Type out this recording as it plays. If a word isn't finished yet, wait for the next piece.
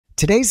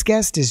Today's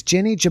guest is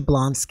Ginny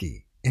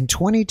Jablonski. In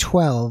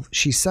 2012,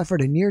 she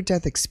suffered a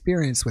near-death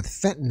experience with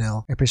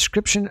fentanyl, a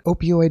prescription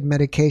opioid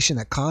medication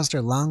that caused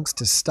her lungs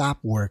to stop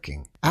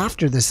working.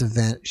 After this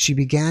event, she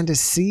began to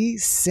see,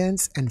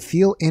 sense, and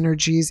feel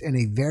energies in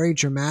a very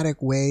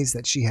dramatic ways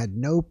that she had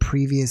no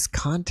previous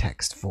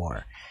context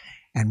for.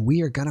 And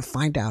we are going to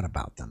find out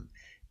about them.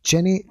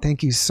 Ginny,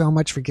 thank you so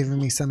much for giving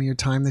me some of your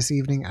time this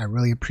evening. I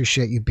really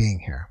appreciate you being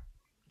here.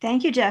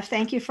 Thank you, Jeff.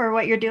 Thank you for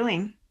what you're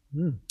doing.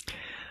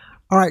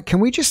 All right. Can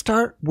we just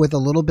start with a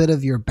little bit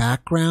of your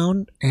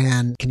background?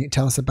 And can you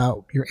tell us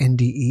about your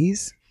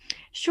NDEs?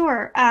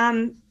 Sure.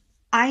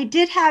 I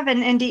did have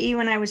an NDE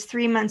when I was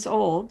 3 months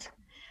old.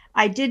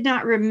 I did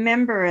not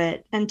remember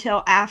it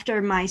until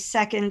after my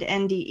second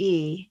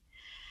NDE.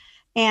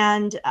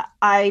 And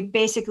I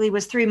basically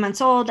was 3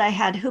 months old. I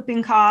had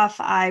whooping cough.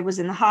 I was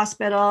in the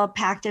hospital,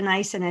 packed in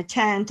ice in a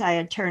tent. I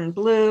had turned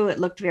blue. It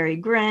looked very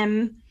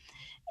grim.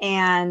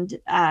 And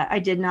I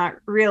did not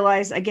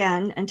realize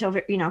again until,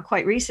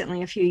 quite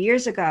recently, a few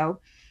years ago,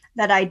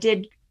 that I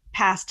did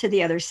pass to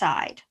the other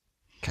side.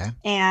 Okay.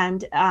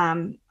 And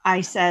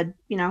I said,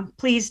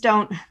 please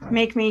don't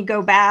make me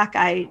go back.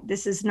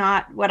 This is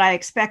not what I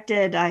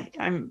expected.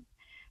 I'm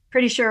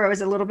pretty sure I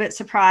was a little bit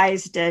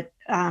surprised at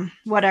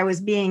what I was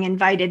being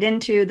invited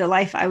into, the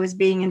life I was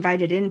being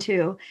invited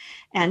into.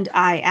 And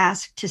I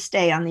asked to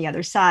stay on the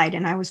other side.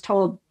 And I was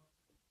told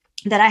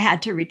that I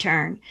had to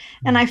return.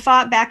 And I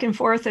fought back and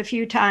forth a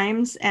few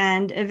times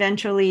and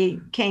eventually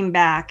came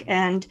back.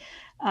 And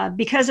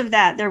because of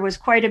that, there was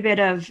quite a bit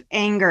of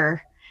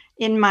anger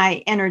in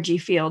my energy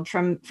field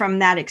from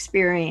that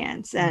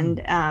experience,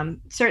 and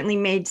certainly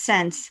made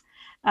sense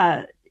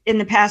in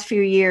the past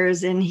few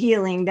years in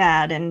healing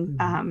that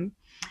and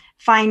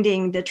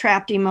finding the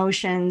trapped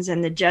emotions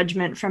and the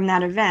judgment from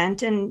that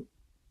event, and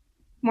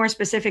more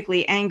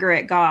specifically, anger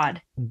at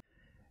God.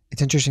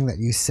 It's interesting that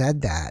you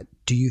said that.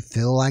 Do you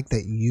feel like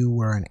that you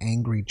were an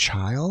angry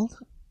child?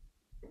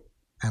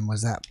 And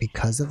was that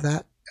because of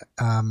that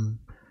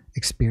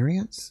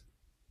experience?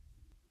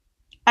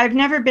 I've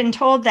never been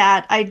told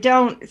that. I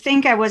don't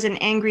think I was an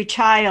angry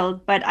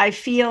child, but I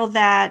feel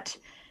that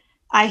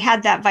I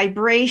had that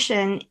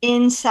vibration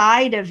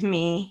inside of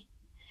me,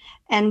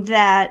 and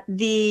that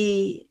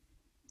the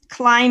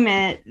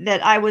climate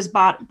that I was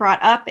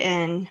brought up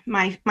in,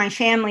 my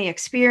family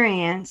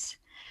experience,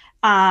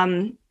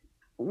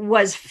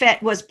 was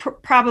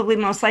probably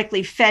most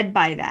likely fed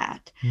by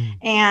that.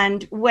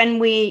 And when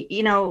we,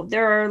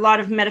 there are a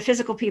lot of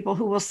metaphysical people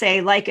who will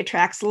say like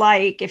attracts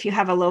like. If you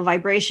have a low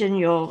vibration,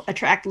 you'll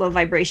attract low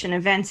vibration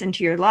events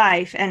into your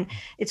life. And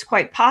it's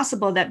quite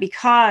possible that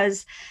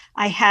because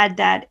I had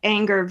that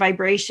anger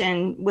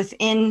vibration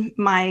within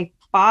my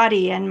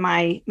body and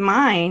my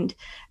mind,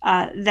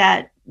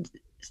 that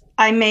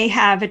I may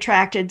have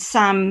attracted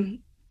some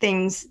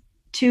things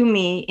to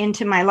me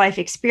into my life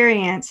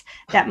experience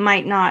that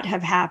might not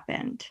have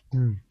happened.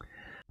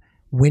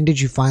 When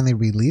did you finally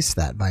release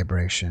that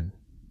vibration?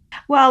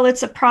 Well,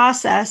 it's a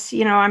process.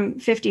 I'm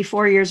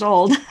 54 years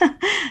old,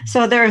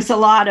 so there's a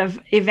lot of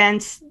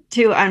events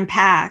to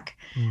unpack.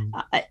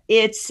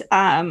 It's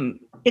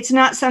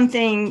not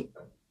something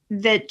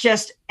that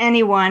just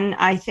anyone,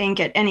 I think,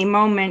 at any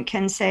moment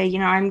can say,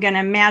 I'm going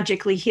to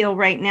magically heal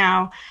right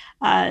now,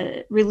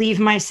 relieve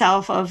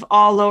myself of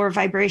all lower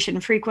vibration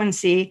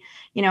frequency,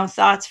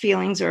 thoughts,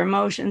 feelings, or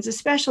emotions,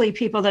 especially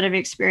people that have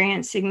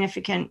experienced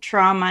significant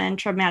trauma and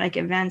traumatic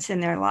events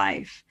in their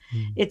life.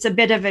 It's a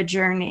bit of a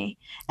journey,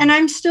 and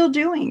I'm still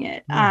doing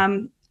it.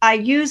 I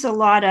use a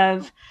lot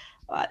of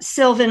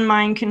Sylvan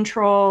mind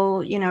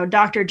control,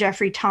 Dr.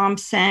 Jeffrey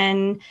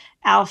Thompson,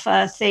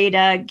 alpha,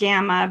 theta,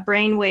 gamma,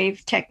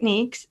 brainwave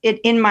techniques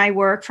in my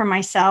work for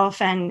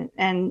myself.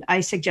 And I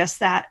suggest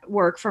that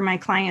work for my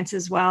clients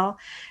as well,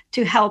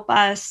 to help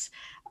us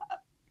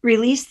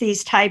release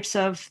these types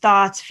of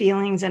thoughts,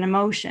 feelings, and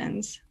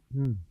emotions.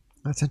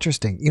 That's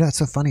interesting. It's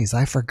so funny is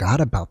I forgot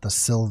about the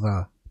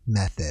Silva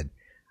method.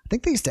 I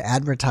think they used to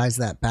advertise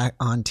that back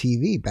on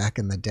TV back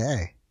in the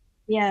day.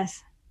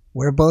 Yes.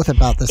 We're both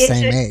about the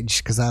same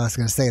age, because I was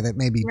going to say that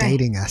may be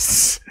dating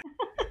us.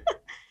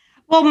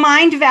 Well,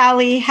 Mind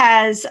Valley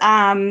has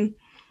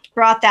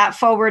brought that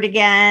forward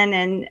again.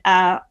 And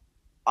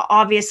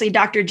obviously,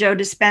 Dr. Joe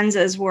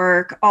Dispenza's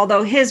work,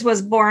 although his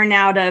was born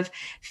out of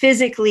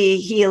physically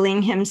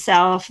healing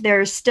himself,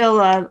 there's still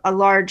a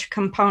large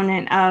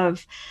component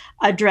of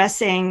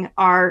addressing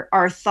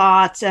our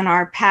thoughts and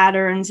our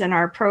patterns and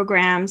our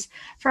programs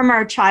from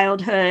our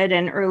childhood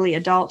and early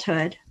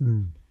adulthood.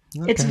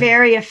 Okay. It's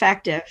very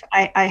effective.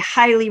 I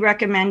highly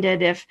recommend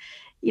it. If,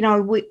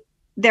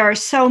 there are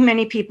so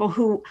many people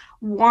who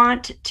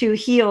want to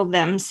heal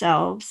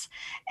themselves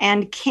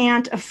and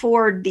can't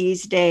afford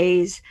these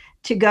days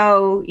to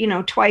go,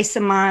 twice a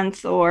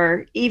month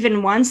or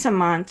even once a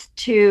month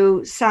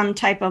to some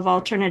type of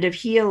alternative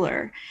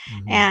healer.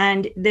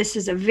 And this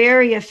is a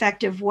very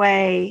effective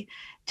way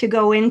to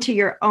go into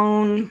your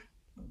own,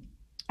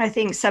 I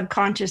think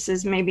subconscious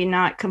is maybe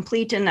not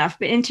complete enough,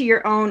 but into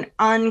your own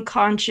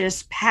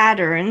unconscious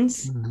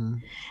patterns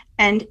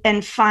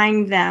and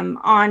find them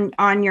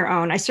on your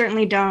own. I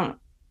certainly don't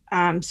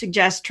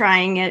suggest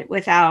trying it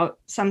without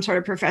some sort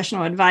of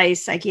professional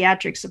advice,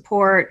 psychiatric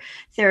support,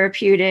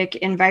 therapeutic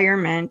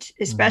environment,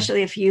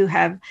 especially if you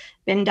have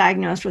been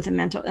diagnosed with a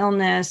mental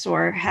illness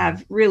or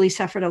have really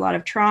suffered a lot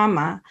of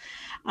trauma.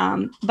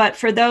 But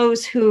for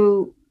those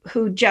who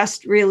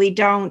just really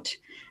don't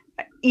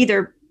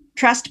either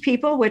trust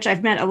people, which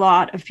I've met a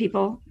lot of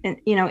people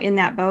in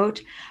that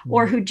boat,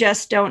 or who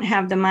just don't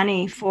have the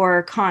money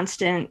for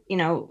constant,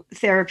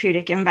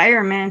 therapeutic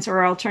environments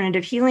or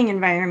alternative healing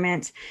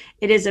environments,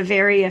 it is a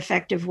very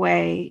effective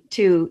way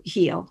to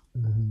heal.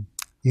 Mm-hmm.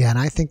 Yeah. And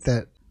I think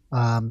that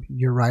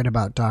you're right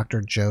about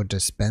Dr. Joe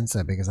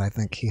Dispenza, because I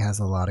think he has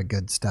a lot of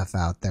good stuff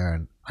out there.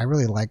 And I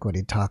really like what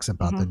he talks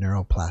about, the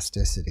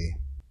neuroplasticity.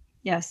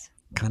 Yes.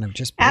 Kind of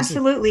just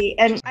absolutely.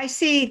 And I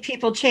see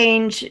people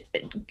change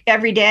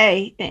every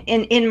day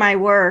in my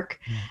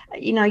work.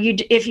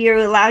 If you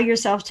allow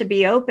yourself to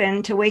be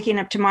open to waking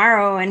up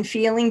tomorrow and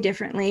feeling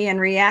differently and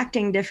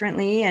reacting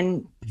differently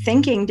and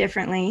thinking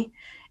differently,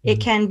 it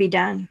can be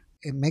done.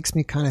 It makes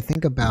me kind of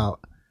think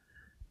about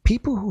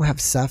people who have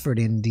suffered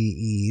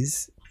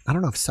NDEs. I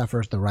don't know if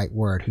suffer is the right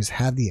word, who's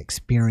had the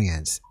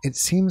experience. It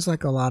seems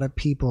like a lot of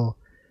people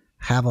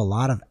have a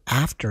lot of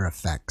after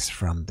effects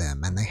from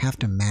them, and they have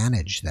to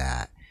manage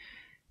that.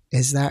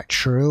 Is that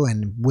true?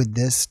 And would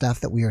this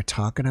stuff that we are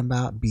talking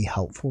about be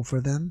helpful for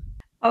them?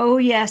 Oh,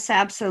 yes,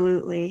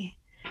 absolutely.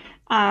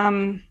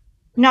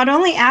 Not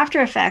only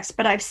after effects,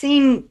 but I've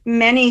seen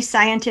many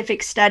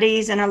scientific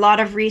studies and a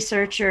lot of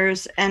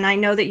researchers. And I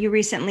know that you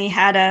recently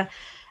had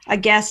a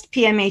guest,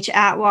 PMH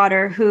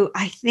Atwater, who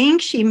I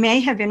think she may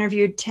have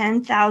interviewed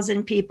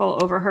 10,000 people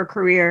over her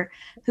career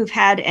who've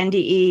had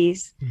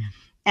NDEs.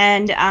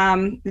 And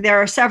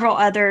there are several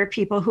other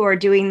people who are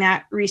doing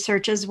that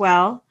research as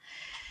well.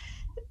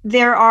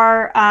 There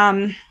are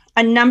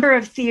a number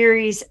of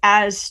theories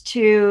as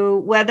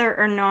to whether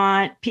or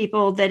not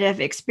people that have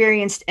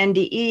experienced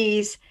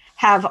NDEs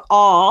have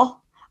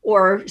all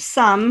or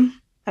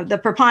some of the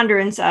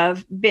preponderance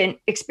of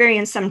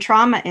experienced some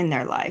trauma in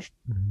their life.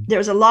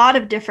 There's a lot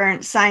of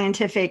different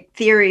scientific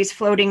theories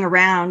floating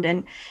around.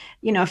 And,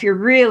 if you're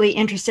really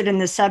interested in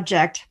the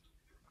subject,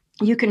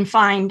 you can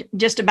find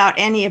just about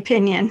any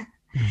opinion.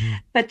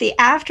 But the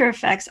after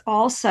effects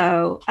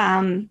also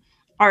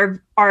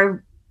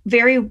are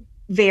very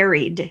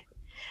varied.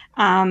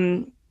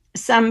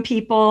 Some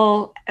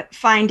people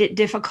find it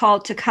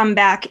difficult to come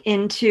back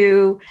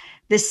into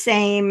the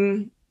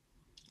same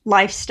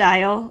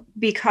lifestyle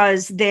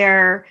because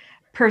their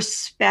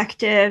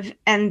perspective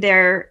and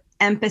their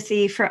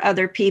empathy for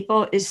other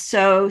people is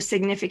so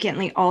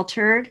significantly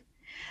altered.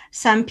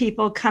 Some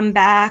people come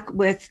back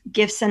with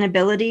gifts and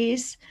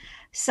abilities.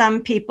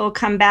 Some people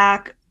come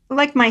back,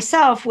 like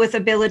myself, with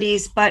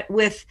abilities, but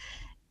with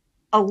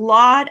a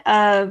lot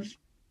of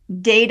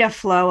data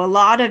flow, a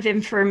lot of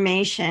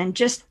information,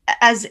 just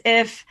as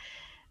if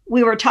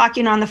we were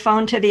talking on the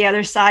phone to the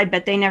other side,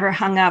 but they never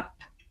hung up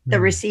the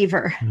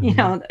receiver,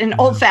 in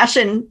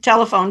old-fashioned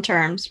telephone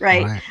terms,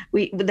 right?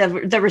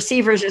 The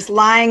receiver's just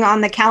lying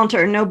on the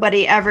counter.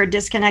 Nobody ever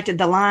disconnected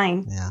the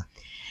line.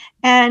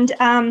 And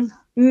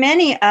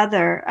many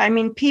other,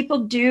 people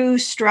do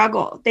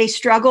struggle. They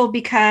struggle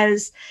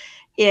because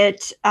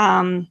it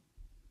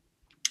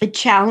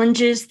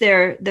challenges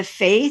the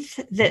faith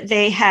that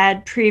they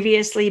had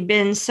previously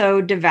been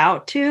so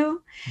devout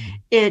to.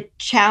 It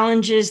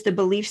challenges the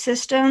belief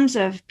systems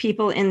of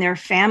people in their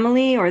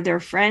family or their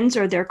friends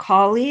or their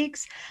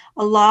colleagues.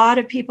 A lot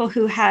of people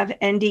who have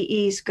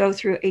NDEs go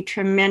through a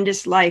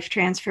tremendous life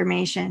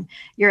transformation.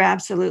 You're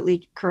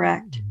absolutely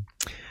correct.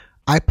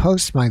 I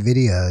post my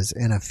videos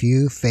in a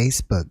few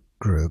Facebook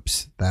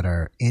groups that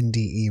are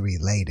NDE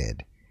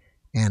related.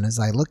 And as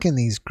I look in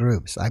these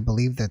groups, I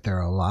believe that there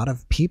are a lot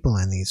of people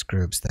in these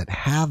groups that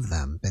have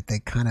them, but they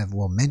kind of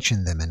will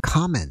mention them in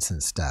comments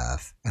and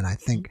stuff. And I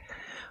think,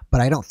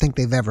 but I don't think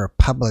they've ever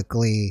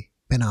publicly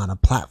been on a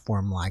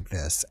platform like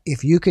this.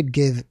 If you could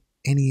give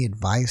any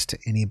advice to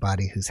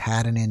anybody who's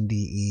had an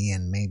NDE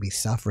and maybe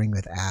suffering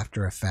with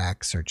after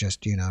effects or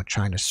just,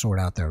 trying to sort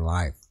out their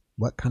life,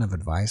 what kind of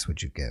advice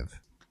would you give?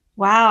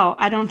 Wow,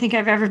 I don't think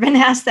I've ever been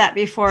asked that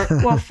before.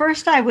 Well,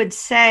 first I would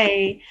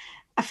say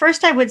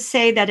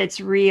that it's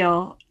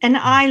real. And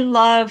I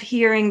love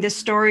hearing the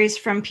stories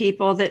from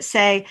people that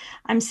say,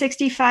 I'm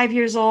 65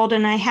 years old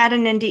and I had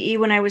an NDE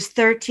when I was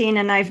 13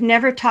 and I've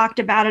never talked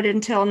about it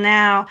until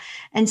now.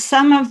 And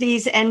some of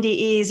these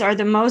NDEs are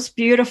the most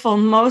beautiful,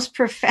 most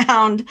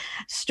profound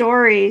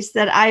stories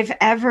that I've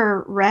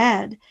ever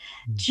read.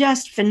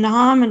 Just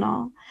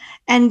phenomenal.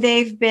 And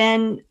they've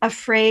been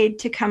afraid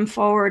to come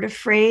forward,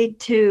 afraid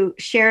to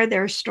share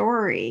their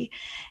story.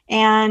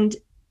 And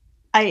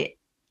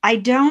I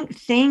don't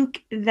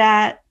think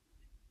that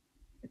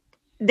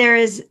there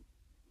is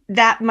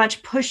that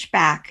much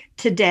pushback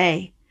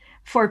today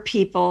for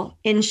people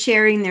in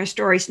sharing their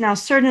stories. Now,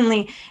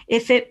 certainly,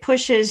 if it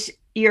pushes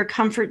your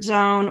comfort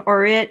zone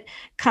or it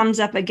comes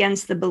up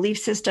against the belief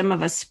system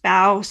of a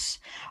spouse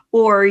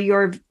or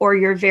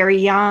you're very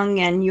young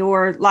and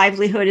your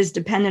livelihood is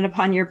dependent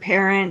upon your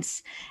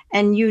parents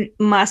and you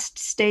must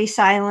stay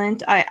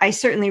silent. I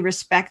certainly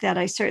respect that.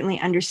 I certainly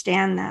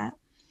understand that.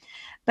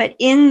 But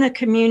in the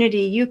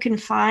community, you can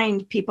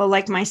find people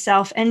like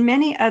myself and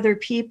many other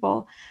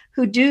people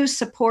who do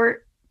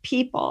support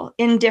people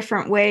in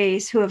different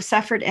ways who have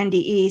suffered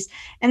NDEs.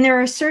 And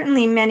there are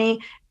certainly many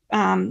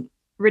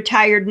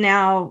retired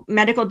now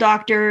medical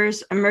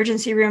doctors,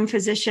 emergency room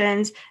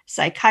physicians,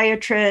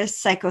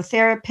 psychiatrists,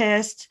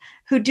 psychotherapists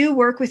who do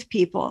work with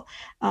people.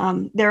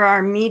 There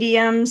are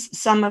mediums,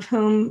 some of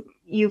whom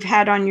you've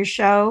had on your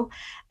show,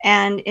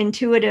 and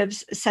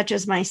intuitives such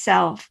as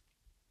myself.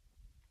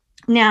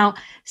 Now,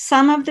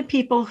 some of the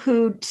people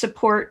who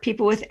support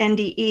people with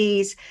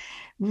NDEs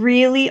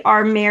really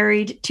are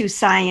married to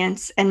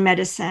science and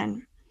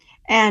medicine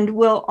and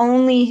will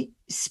only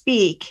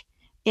speak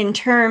in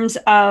terms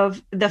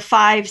of the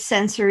 5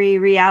 sensory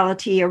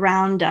reality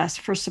around us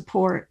for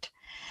support.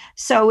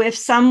 So if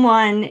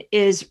someone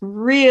is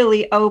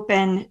really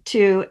open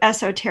to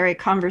esoteric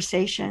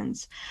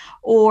conversations,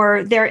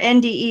 or their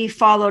NDE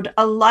followed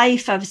a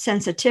life of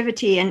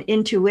sensitivity and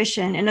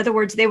intuition, in other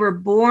words, they were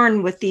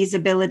born with these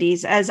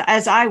abilities as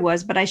I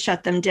was, but I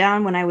shut them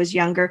down when I was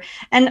younger,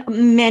 and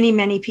many,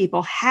 many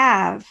people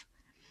have,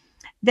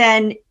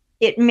 then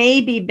it may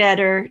be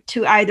better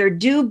to either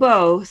do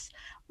both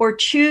or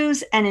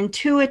choose an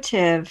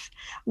intuitive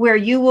where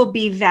you will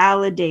be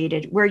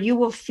validated, where you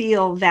will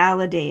feel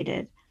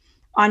validated.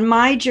 On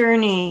my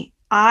journey,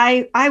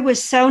 I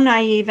was so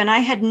naive and I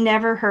had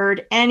never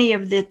heard any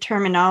of the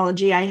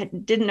terminology. I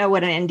didn't know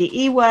what an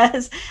NDE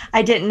was.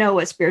 I didn't know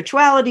what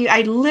spirituality.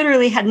 I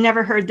literally had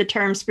never heard the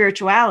term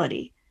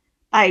spirituality.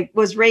 I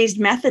was raised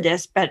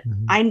Methodist, but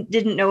I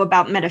didn't know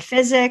about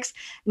metaphysics,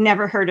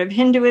 never heard of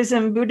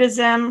Hinduism,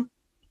 Buddhism.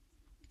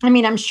 I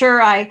mean, I'm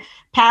sure I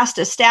passed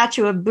a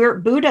statue of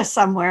Buddha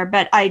somewhere,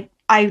 but I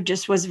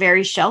just was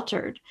very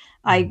sheltered.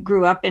 I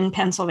grew up in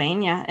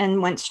Pennsylvania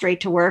and went straight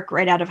to work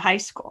right out of high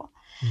school.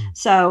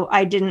 So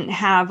I didn't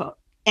have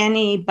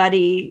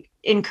anybody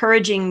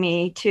encouraging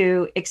me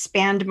to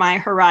expand my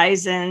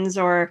horizons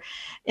or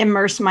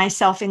immerse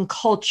myself in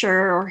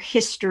culture or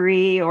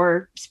history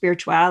or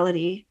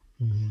spirituality.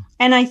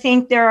 And I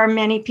think there are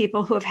many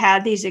people who have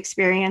had these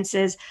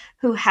experiences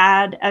who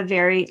had a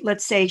very,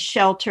 let's say,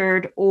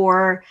 sheltered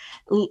or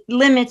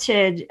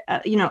limited,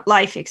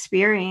 life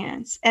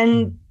experience.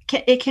 And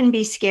it can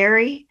be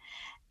scary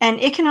and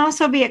it can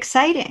also be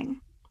exciting.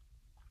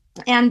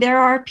 And there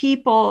are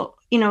people,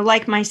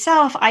 like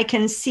myself, I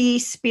can see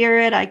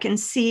spirit, I can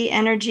see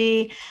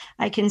energy,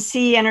 I can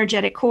see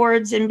energetic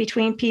cords in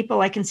between people.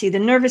 I can see the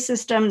nervous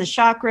system, the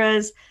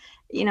chakras,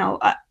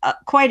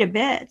 quite a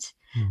bit.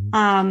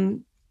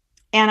 And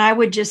I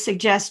would just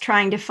suggest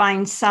trying to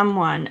find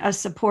someone, a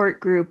support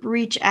group,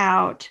 reach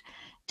out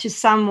to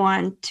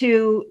someone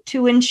to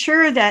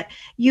ensure that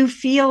you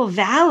feel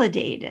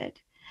validated,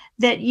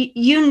 that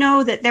you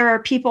know that there are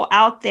people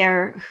out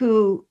there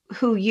who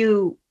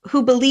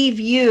believe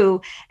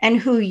you and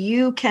who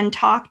you can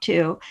talk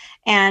to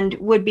and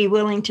would be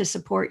willing to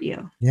support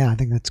you. Yeah, I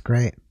think that's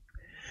great.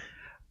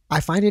 I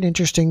find it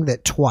interesting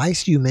that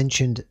twice you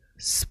mentioned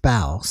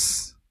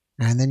spouse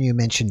and then you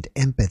mentioned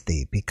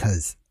empathy,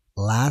 because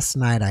last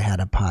night I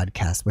had a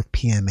podcast with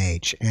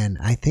PMH and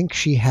I think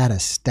she had a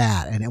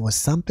stat and it was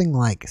something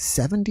like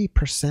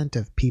 70%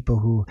 of people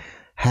who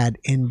had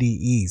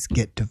NDEs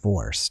get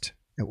divorced.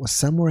 It was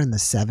somewhere in the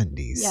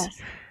 70s. Yes.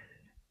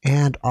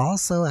 And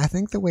also, I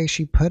think the way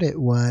she put it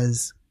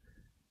was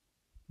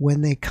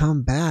when they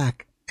come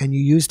back, and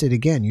you used it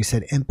again, you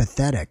said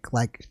empathetic,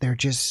 like they're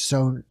just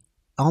so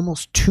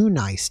almost too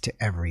nice to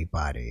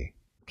everybody.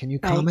 Can you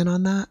comment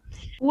on that?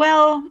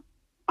 Well,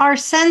 our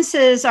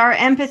senses, our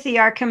empathy,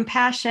 our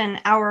compassion,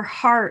 our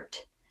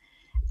heart,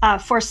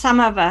 for some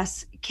of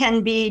us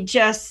can be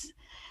just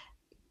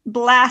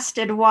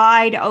blasted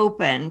wide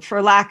open,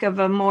 for lack of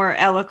a more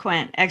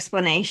eloquent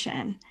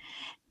explanation.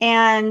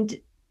 And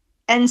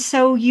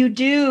so you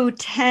do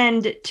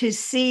tend to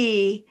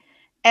see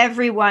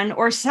everyone,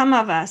 or some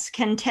of us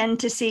can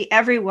tend to see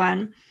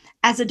everyone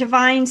as a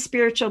divine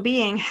spiritual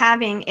being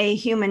having a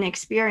human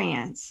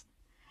experience,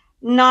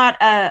 not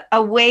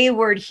a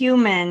wayward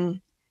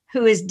human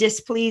who is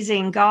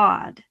displeasing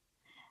God.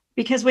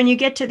 Because when you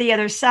get to the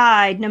other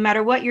side, no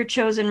matter what your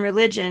chosen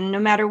religion, no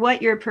matter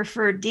what your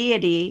preferred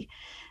deity,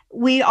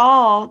 we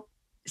all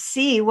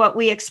see what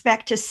we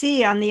expect to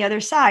see on the other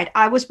side.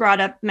 I was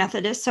brought up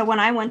Methodist, so when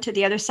I went to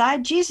the other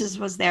side, Jesus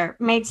was there.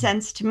 It made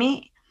sense to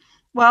me.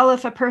 Well,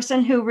 if a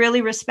person who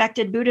really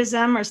respected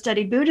Buddhism or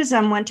studied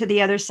Buddhism went to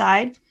the other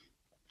side,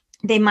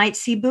 they might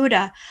see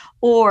Buddha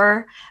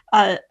or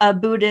a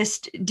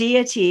Buddhist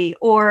deity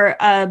or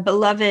a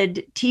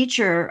beloved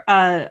teacher,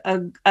 a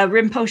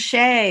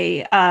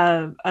Rinpoche,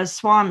 a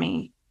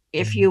Swami,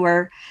 if you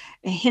were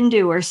a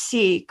Hindu or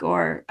Sikh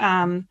or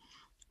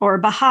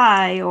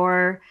Baha'i,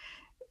 or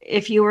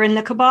if you were in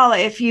the Kabbalah,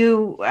 if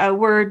you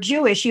were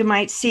Jewish, you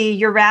might see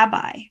your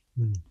rabbi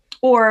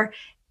or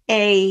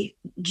a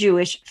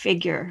Jewish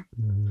figure.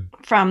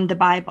 from the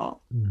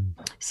Bible.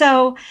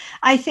 So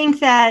I think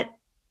that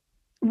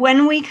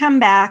when we come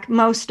back,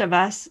 most of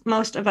us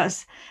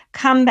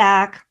come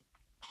back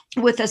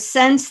with a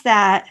sense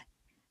that,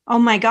 oh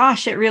my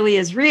gosh, it really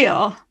is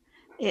real.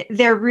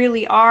 There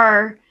really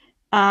are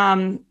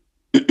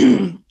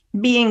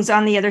beings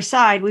on the other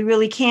side. We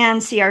really can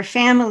see our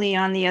family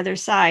on the other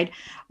side.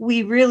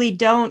 We really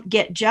don't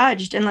get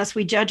judged unless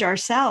we judge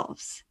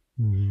ourselves.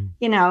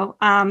 You know,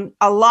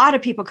 a lot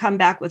of people come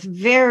back with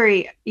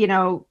very,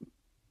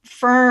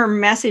 firm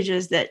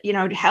messages that,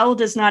 hell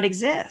does not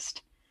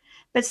exist.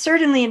 But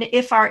certainly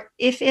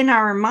if in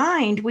our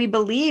mind we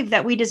believe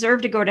that we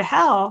deserve to go to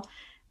hell,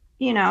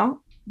 the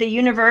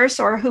universe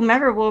or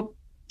whomever will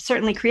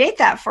certainly create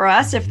that for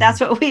us if that's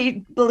what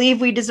we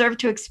believe we deserve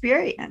to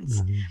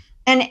experience.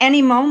 And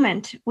any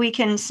moment we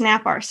can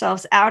snap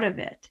ourselves out of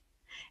it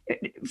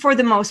for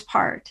the most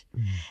part.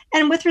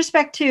 And with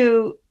respect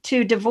to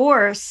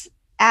divorce,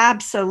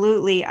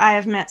 absolutely. I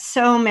have met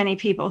so many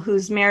people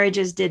whose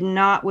marriages did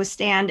not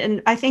withstand.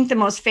 And I think the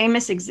most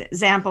famous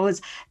example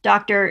is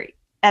Dr.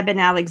 Eben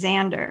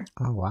Alexander.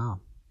 Oh, wow.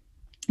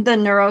 The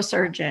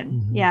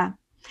neurosurgeon. Yeah.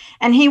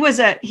 And he was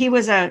a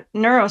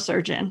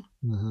neurosurgeon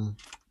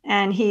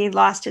and he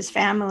lost his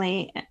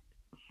family.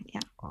 Yeah.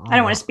 Oh, I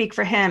don't want to speak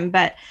for him,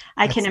 but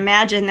I can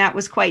imagine that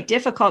was quite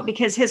difficult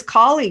because his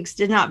colleagues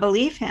did not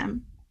believe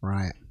him.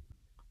 Right.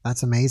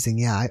 That's amazing.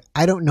 Yeah.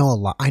 I don't know a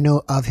lot. I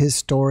know of his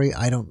story.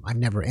 I've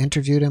never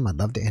interviewed him. I'd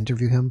love to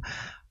interview him.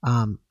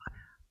 And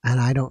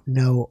I don't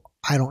know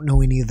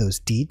any of those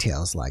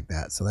details like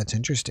that. So that's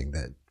interesting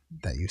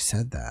that you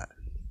said that.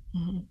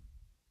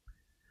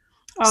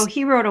 Oh,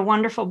 he wrote a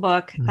wonderful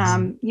book.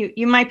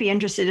 You might be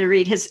interested to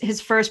read.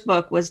 His first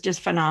book was just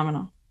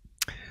phenomenal.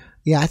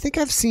 Yeah, I think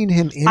I've seen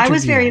him interviewed. I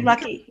was very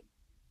lucky.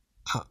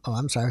 Oh,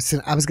 I'm sorry.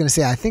 I was going to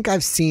say, I think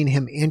I've seen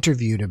him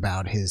interviewed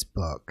about his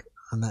book,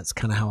 and that's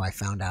kind of how I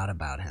found out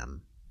about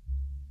him.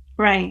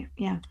 Right.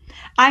 Yeah.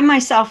 I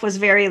myself was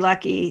very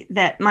lucky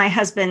that my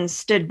husband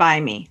stood by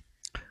me.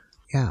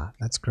 Yeah,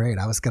 that's great.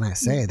 I was going to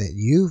say that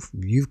you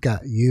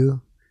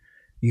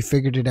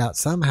figured it out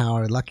somehow,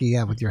 or lucky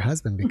with your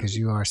husband because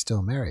you are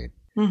still married.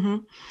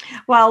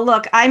 Well,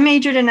 look, I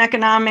majored in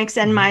economics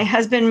and my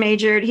husband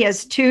he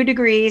has 2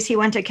 degrees. He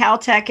went to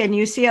Caltech and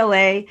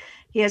UCLA.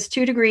 He has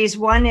 2 degrees,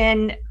 one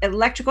in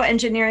electrical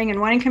engineering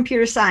and one in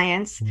computer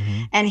science.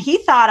 And he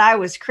thought I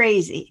was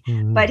crazy,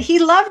 but he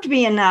loved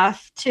me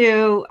enough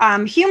to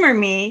humor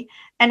me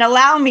and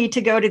allow me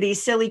to go to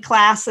these silly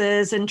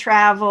classes and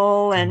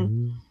travel.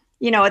 And,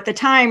 at the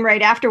time,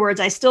 right afterwards,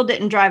 I still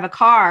didn't drive a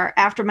car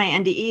after my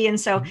NDE. And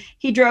so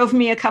he drove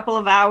me a couple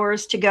of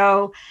hours to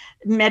go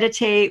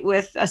meditate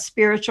with a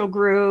spiritual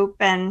group,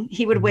 and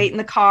he would wait in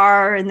the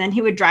car and then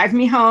he would drive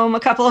me home a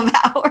couple of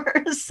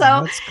hours.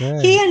 So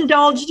he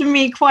indulged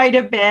me quite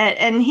a bit.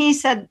 And he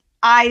said,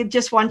 I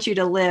just want you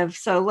to live.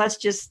 So let's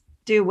just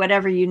do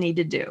whatever you need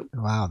to do.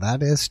 Wow.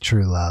 That is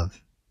true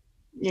love.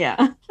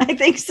 Yeah, I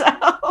think so.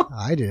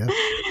 I do.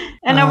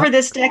 And over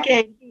this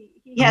decade,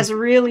 he has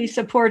really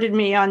supported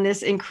me on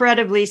this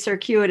incredibly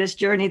circuitous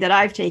journey that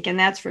I've taken.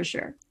 That's for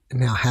sure.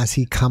 Now, has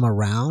he come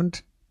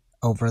around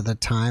over the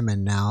time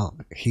and now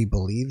he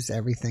believes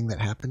everything that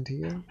happened to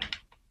you?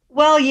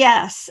 Well,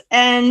 yes.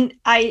 And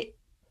I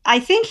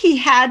think he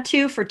had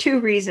to for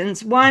 2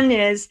 reasons. One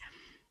is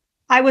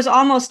I was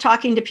almost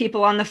talking to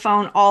people on the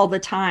phone all the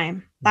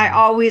time. I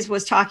always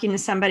was talking to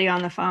somebody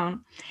on the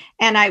phone,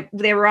 and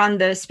they were on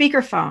the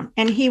speakerphone,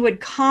 and he would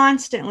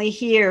constantly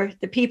hear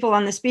the people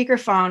on the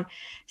speakerphone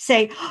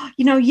say,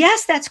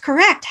 yes, that's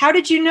correct. How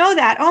did you know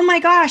that? Oh my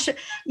gosh,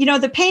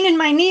 the pain in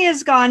my knee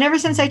is gone ever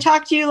since I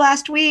talked to you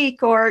last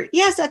week. Or,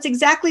 yes, that's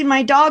exactly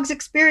my dog's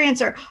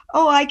experience. Or,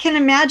 oh, I can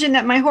imagine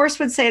that my horse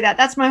would say that.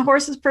 That's my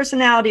horse's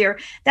personality. Or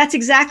that's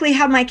exactly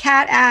how my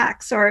cat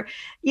acts. Or,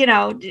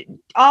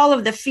 all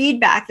of the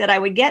feedback that I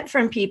would get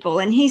from people.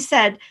 And he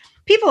said,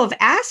 people have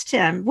asked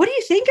him, what do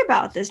you think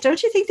about this?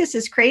 Don't you think this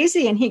is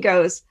crazy? And he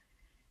goes,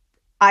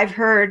 I've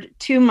heard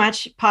too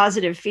much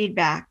positive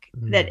feedback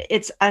that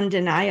it's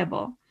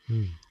undeniable.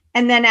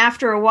 And then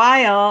after a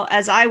while,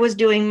 as I was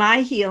doing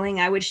my healing,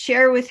 I would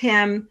share with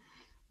him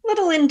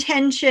little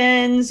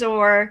intentions,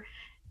 or,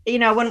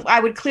 when I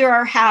would clear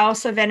our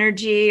house of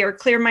energy or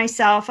clear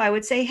myself, I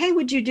would say, hey,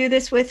 would you do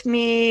this with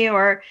me?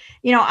 Or,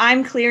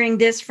 I'm clearing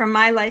this from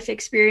my life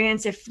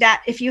experience.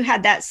 If you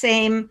had that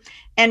same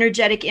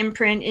energetic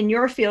imprint in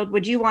your field,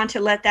 would you want to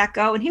let that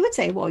go? And he would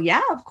say, well,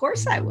 yeah, of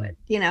course I would,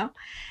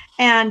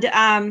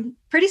 And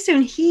pretty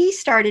soon he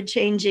started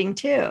changing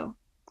too.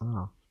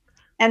 Oh.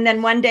 And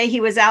then one day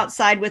he was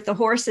outside with the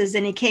horses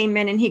and he came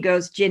in and he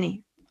goes,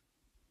 Ginny,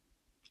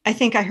 I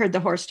think I heard the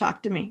horse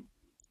talk to me.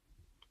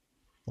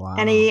 Wow.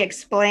 And he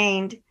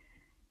explained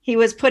he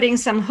was putting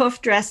some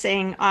hoof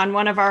dressing on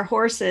one of our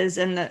horses,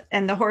 and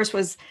the horse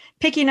was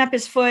picking up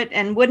his foot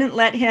and wouldn't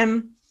let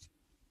him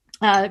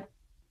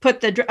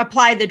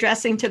apply the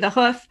dressing to the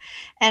hoof.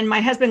 And my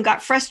husband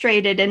got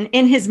frustrated, and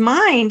in his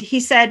mind he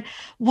said,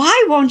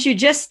 why won't you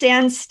just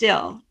stand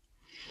still?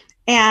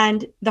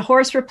 And the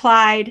horse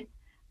replied,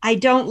 I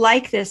don't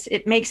like this.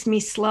 It makes me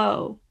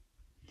slow.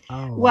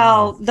 Oh,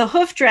 Well, wow. the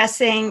hoof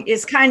dressing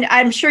is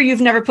I'm sure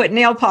you've never put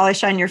nail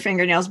polish on your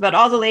fingernails, but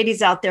all the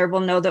ladies out there will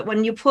know that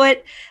when you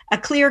put a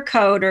clear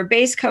coat or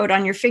base coat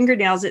on your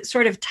fingernails, it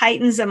sort of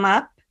tightens them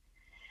up.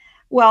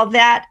 Well,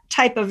 that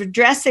type of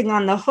dressing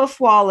on the hoof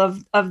wall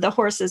of the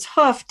horse's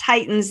hoof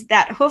tightens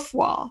that hoof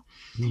wall.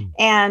 Mm.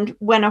 And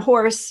when a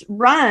horse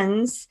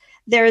runs,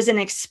 there is an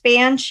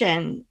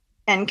expansion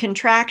and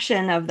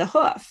contraction of the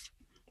hoof.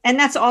 And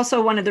that's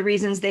also one of the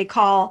reasons they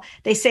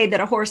say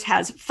that a horse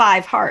has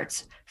 5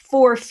 hearts,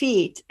 4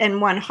 feet and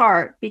 1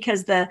 heart,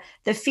 because the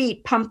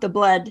feet pump the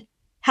blood,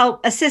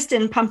 help assist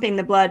in pumping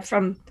the blood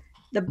from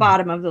the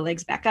bottom of the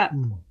legs back up.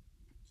 Mm.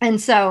 And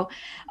so,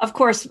 of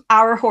course,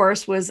 our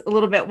horse was a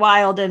little bit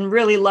wild and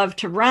really loved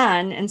to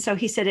run. And so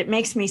he said, it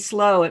makes me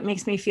slow. It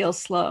makes me feel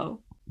slow.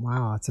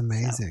 Wow, that's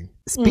amazing.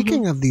 So,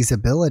 Speaking of these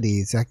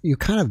abilities, you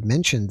kind of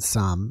mentioned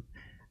some,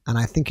 and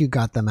I think you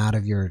got them after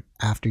your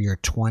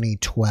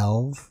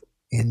 2012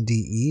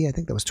 NDE. I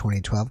think that was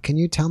 2012. Can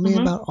you tell me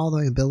about all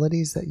the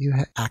abilities that you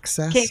had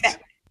accessed?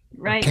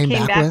 Came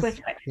back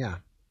with. Yeah.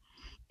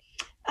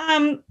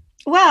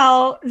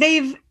 Well,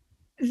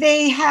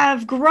 they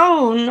have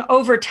grown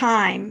over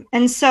time.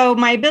 And so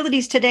my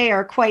abilities today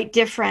are quite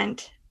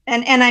different.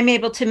 And I'm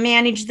able to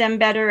manage them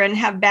better and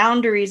have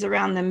boundaries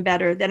around them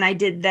better than I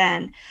did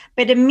then.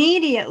 But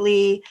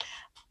immediately,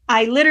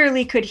 I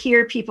literally could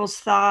hear people's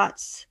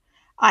thoughts.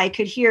 I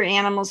could hear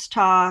animals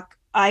talk.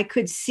 I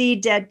could see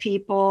dead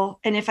people.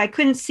 And if I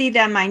couldn't see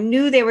them, I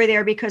knew they were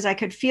there because I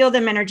could feel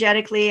them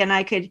energetically and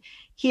I could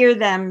hear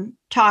them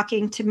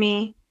talking to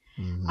me.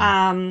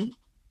 Mm-hmm.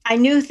 I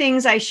knew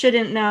things I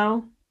shouldn't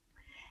know.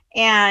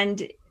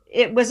 And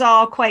it was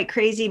all quite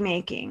crazy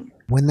making.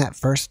 When that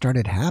first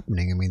started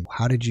happening, I mean,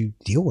 how did you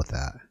deal with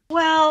that?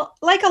 Well,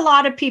 like a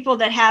lot of people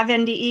that have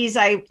NDEs,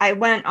 I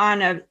went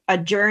on a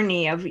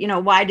journey of,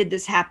 why did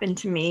this happen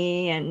to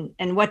me?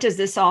 And what does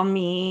this all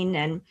mean?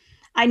 And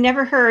I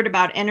never heard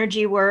about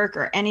energy work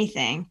or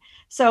anything.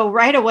 So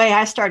right away,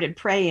 I started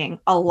praying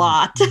a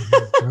lot.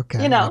 Mm-hmm.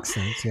 Okay, makes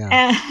sense,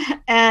 yeah.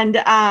 And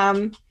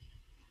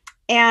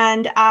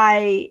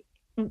I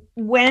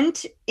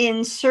went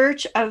in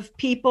search of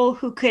people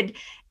who could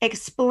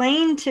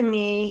explain to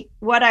me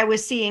what I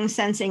was seeing,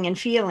 sensing, and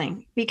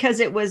feeling, because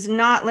it was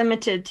not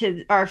limited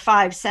to our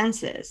 5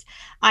 senses.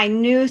 I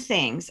knew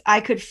things.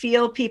 I could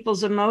feel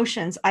people's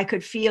emotions. I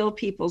could feel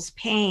people's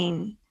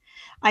pain.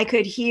 I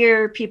could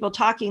hear people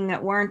talking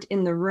that weren't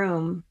in the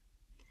room.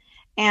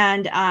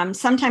 And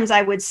sometimes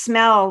I would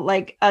smell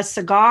like a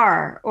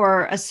cigar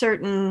or a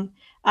certain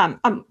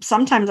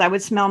sometimes I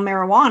would smell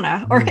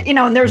marijuana or,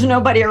 and there's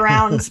nobody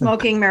around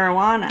smoking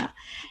marijuana.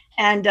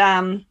 And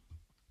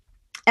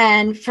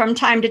from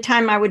time to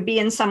time I would be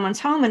in someone's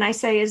home and I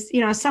say, is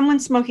someone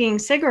smoking a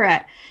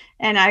cigarette?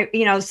 And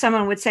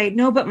someone would say,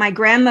 no, but my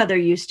grandmother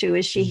used to.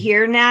 Is she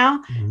here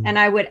now? Mm-hmm. And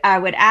I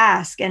would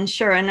ask, and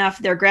sure enough,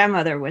 their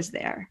grandmother was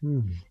there.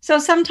 Mm-hmm. So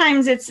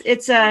sometimes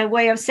it's a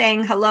way of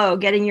saying hello,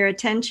 getting your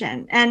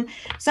attention. And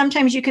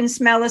sometimes you can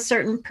smell a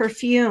certain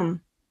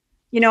perfume.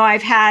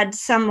 I've had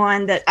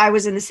someone that I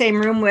was in the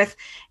same room with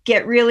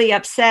get really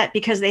upset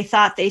because they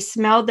thought they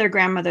smelled their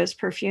grandmother's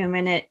perfume,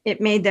 and it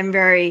made them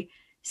very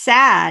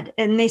sad.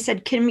 And they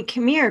said,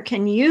 come here,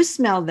 can you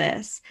smell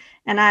this?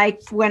 And I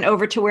went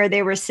over to where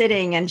they were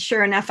sitting, and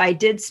sure enough, I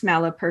did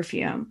smell a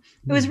perfume.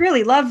 It was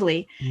really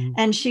lovely.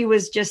 And she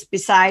was just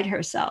beside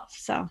herself.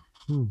 So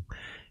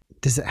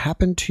does it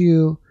happen to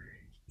you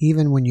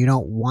even when you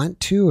don't want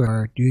to,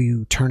 or do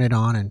you turn it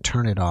on and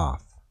turn it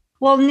off?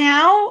 Well,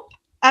 now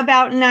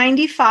about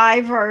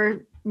 95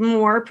 or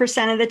more %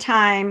 of the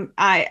time,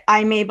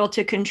 I'm able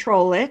to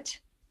control it.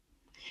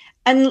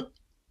 And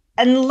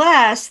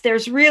unless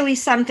there's really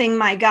something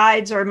my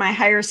guides or my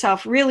higher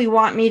self really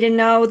want me to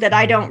know that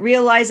I don't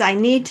realize I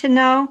need to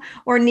know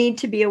or need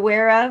to be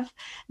aware of,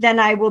 then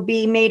I will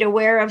be made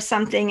aware of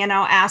something and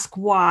I'll ask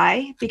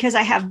why, because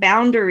I have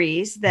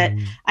boundaries that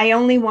I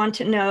only want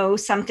to know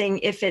something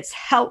if it's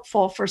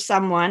helpful for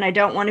someone. I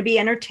don't want to be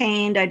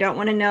entertained. I don't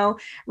want to know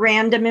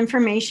random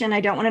information.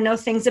 I don't want to know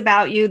things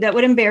about you that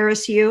would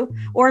embarrass you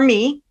or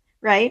me,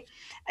 right?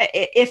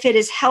 If it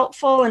is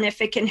helpful and if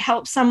it can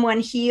help someone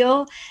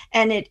heal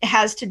and it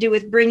has to do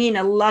with bringing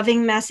a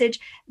loving message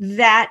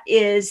that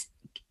is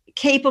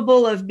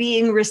capable of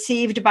being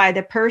received by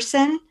the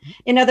person.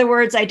 In other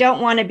words, I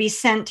don't want to be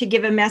sent to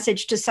give a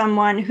message to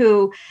someone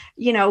who,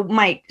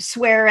 might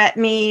swear at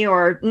me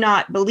or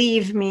not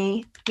believe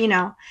me.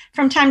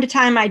 From time to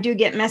time, I do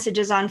get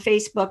messages on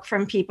Facebook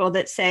from people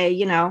that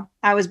say,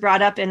 I was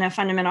brought up in a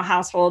fundamental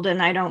household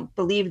and I don't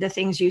believe the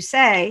things you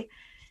say.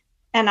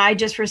 And I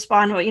just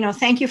respond, well,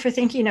 thank you for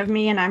thinking of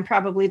me. And I'm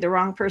probably the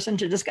wrong person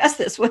to discuss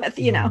this with,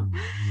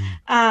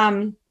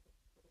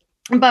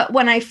 But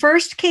when I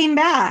first came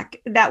back,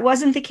 that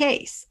wasn't the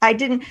case. I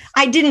didn't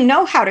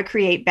know how to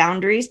create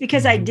boundaries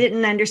because I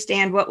didn't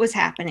understand what was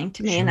happening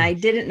to me. Sure. And I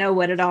didn't know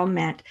what it all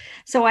meant.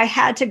 So I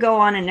had to go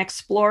on an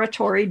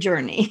exploratory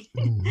journey.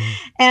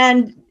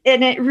 And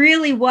it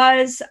really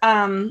was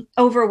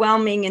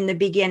overwhelming in the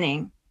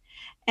beginning.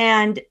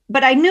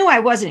 But I knew I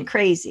wasn't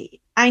crazy.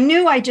 I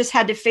knew I just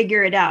had to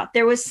figure it out.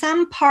 There was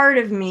some part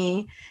of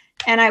me,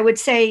 and I would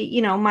say,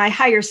 you know, my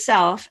higher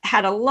self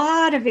had a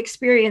lot of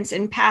experience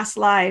in past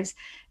lives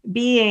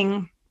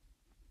being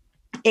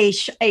a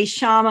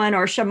shaman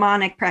or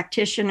shamanic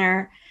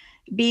practitioner,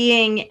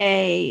 being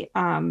a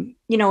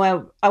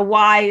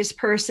wise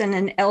person,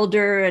 an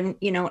elder, and,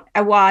 you know,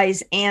 a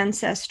wise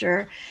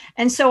ancestor.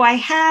 And so I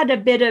had a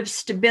bit of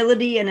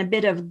stability and a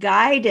bit of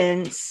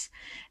guidance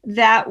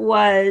that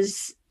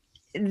was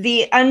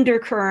the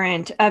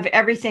undercurrent of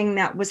everything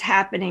that was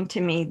happening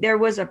to me. There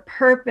was a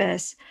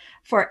purpose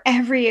for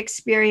every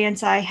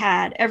experience I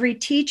had, every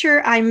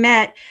teacher I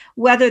met,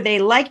 whether they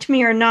liked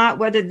me or not,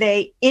 whether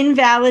they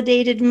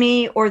invalidated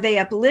me or they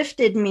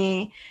uplifted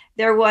me.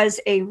 There was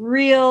a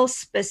real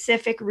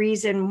specific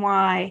reason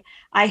why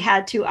I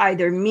had to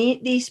either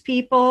meet these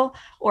people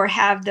or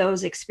have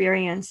those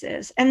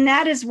experiences. And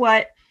that is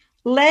what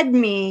led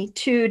me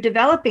to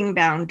developing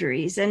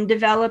boundaries and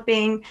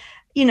developing,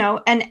 you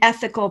know, an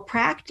ethical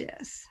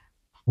practice.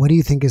 What do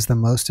you think is the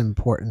most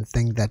important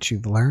thing that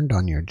you've learned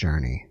on your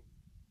journey?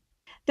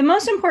 The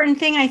most important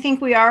thing I think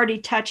we already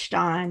touched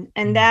on,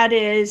 and that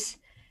is,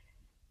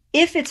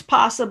 if it's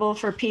possible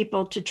for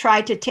people to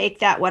try to take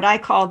that, what I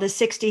call the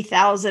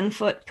 60,000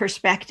 foot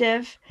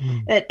perspective,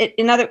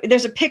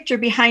 there's a picture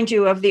behind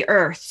you of the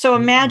earth. So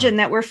imagine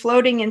that we're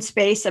floating in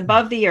space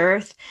above the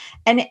earth,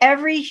 and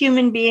every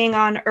human being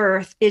on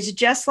earth is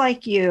just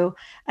like you,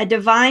 a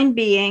divine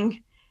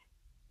being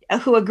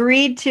who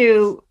agreed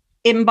to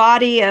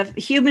embody a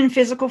human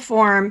physical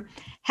form,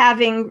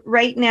 having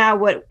right now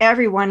what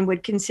everyone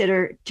would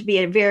consider to be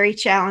a very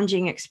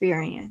challenging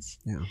experience.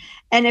 Yeah.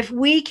 And if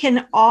we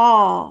can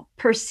all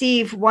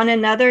perceive one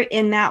another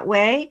in that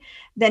way,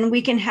 then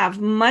we can have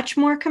much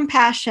more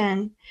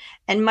compassion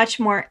and much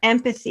more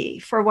empathy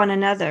for one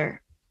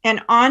another.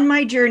 And on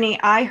my journey,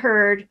 I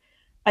heard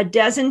a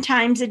dozen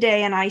times a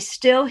day, and I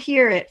still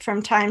hear it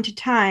from time to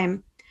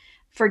time,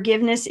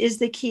 forgiveness is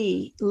the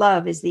key,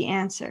 love is the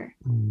answer.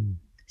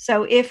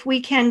 So if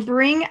we can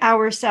bring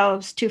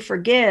ourselves to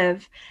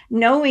forgive,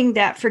 knowing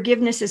that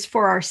forgiveness is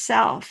for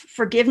ourselves,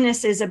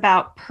 forgiveness is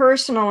about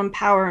personal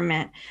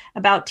empowerment,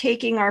 about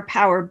taking our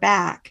power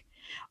back.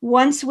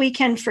 Once we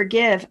can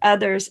forgive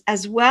others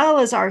as well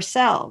as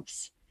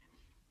ourselves,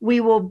 we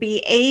will be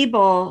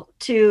able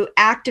to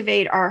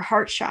activate our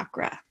heart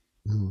chakra.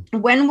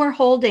 When we're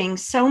holding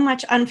so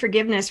much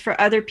unforgiveness for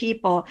other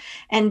people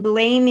and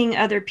blaming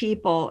other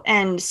people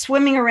and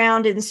swimming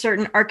around in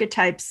certain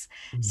archetypes,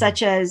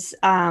 such as,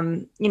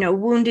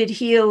 wounded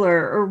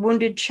healer or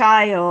wounded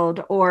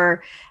child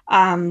or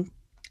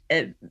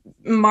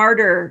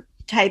martyr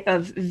type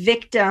of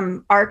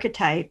victim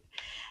archetype,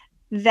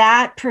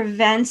 that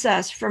prevents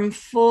us from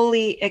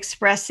fully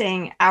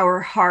expressing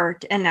our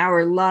heart and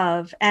our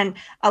love and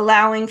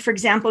allowing, for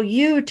example,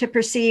 you to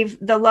perceive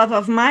the love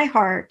of my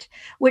heart,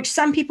 which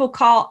some people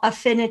call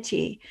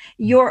affinity,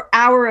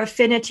 our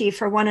affinity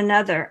for one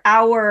another,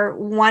 our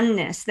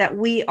oneness, that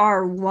we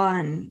are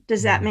one.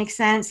 Does that make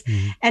sense?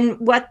 And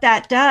what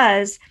that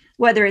does,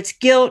 whether it's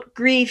guilt,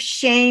 grief,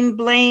 shame,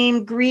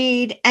 blame,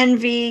 greed,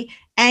 envy,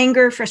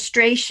 anger,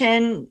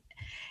 frustration,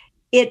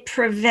 it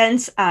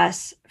prevents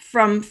us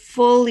from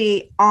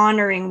fully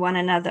honoring one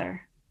another.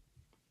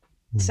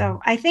 So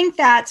I think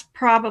that's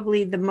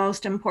probably the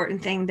most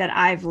important thing that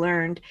I've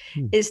learned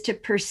is to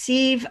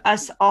perceive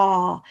us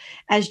all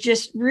as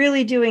just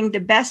really doing the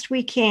best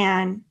we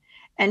can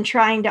and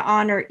trying to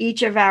honor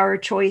each of our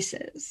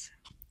choices.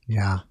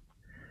 Yeah.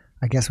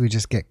 I guess we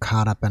just get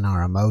caught up in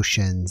our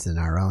emotions and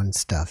our own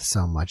stuff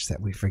so much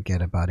that we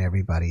forget about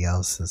everybody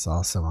else is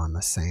also on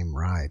the same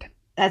ride.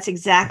 That's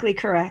exactly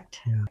correct.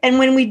 Yeah. And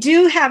when we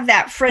do have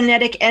that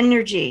frenetic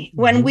energy,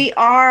 when we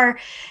are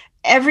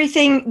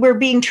we're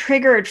being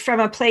triggered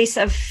from a place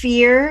of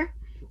fear,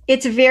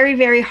 it's very,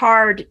 very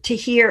hard to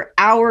hear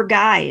our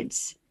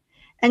guides.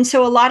 And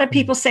so a lot of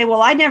people say,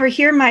 well, I never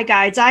hear my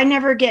guides. I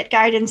never get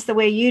guidance the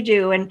way you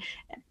do. And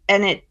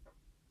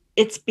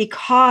it's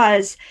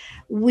because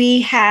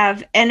we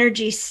have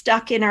energy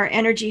stuck in our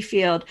energy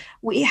field.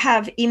 We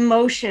have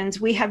emotions.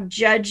 We have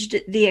judged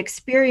the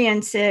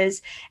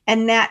experiences,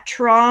 and that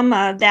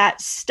trauma, that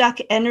stuck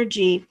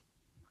energy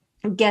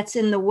gets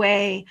in the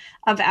way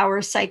of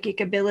our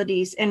psychic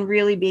abilities and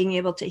really being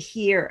able to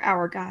hear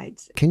our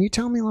guides. Can you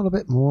tell me a little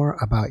bit more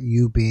about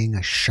you being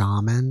a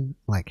shaman,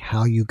 like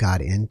how you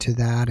got into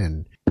that,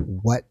 and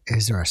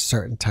is there a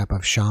certain type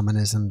of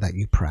shamanism that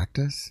you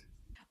practice?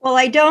 Well,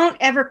 I don't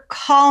ever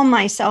call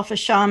myself a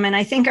shaman.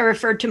 I think I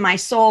referred to my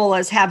soul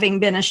as having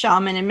been a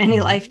shaman in many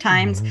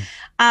lifetimes.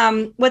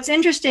 What's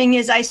interesting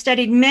is I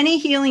studied many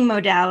healing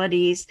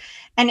modalities,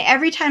 and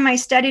every time I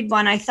studied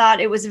one, I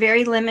thought it was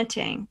very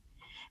limiting.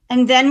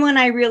 And then when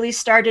I really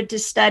started to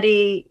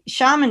study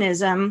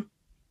shamanism,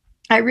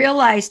 I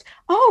realized,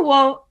 oh,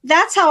 well,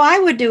 that's how I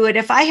would do it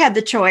if I had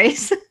the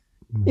choice.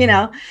 you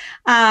know.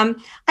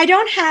 I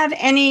don't have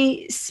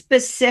any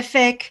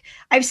specific.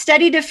 I've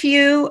studied a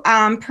few,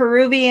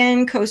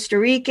 Peruvian, Costa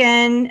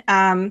Rican.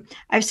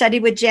 I've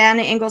studied with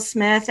Jana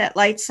Inglesmith at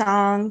Light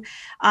Song,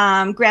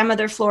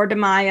 grandmother Flor de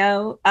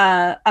Mayo,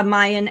 a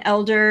Mayan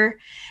elder.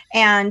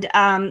 And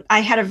I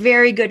had a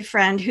very good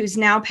friend who's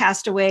now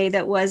passed away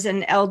that was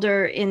an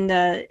elder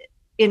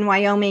in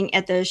Wyoming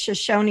at the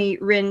Shoshone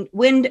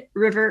Wind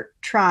River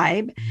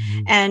tribe.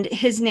 And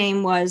his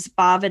name was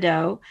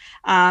Bavado,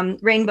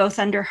 Rainbow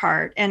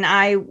Thunderheart. And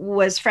I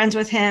was friends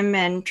with him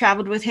and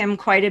traveled with him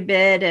quite a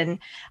bit. And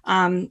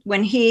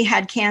when he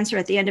had cancer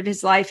at the end of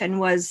his life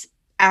and was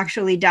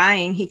actually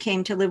dying, he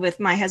came to live with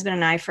my husband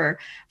and I for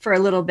a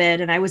little bit,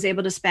 and I was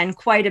able to spend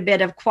quite a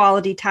bit of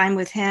quality time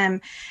with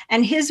him.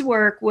 And his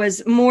work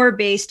was more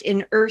based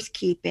in earth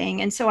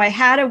keeping, and so I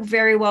had a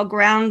very well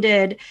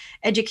grounded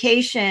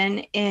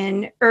education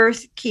in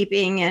earth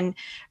keeping and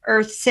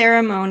earth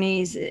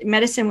ceremonies,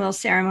 medicine wheel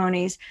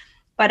ceremonies.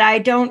 But I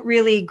don't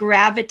really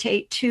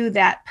gravitate to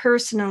that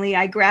personally.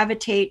 I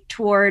gravitate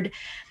toward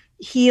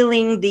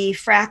healing the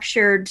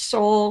fractured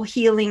soul,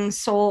 healing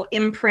soul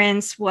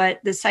imprints, what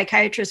the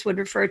psychiatrist would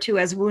refer to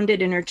as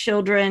wounded inner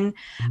children,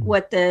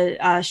 what the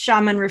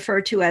shaman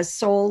referred to as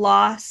soul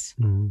loss.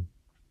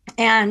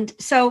 And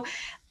so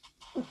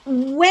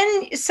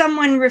when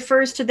someone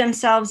refers to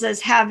themselves as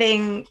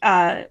having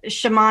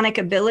shamanic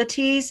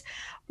abilities,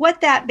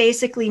 what that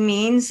basically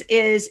means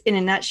is, in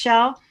a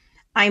nutshell,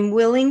 I'm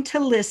willing to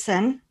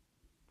listen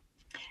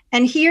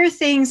and hear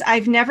things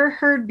I've never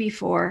heard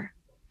before,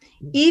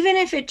 even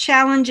if it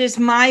challenges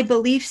my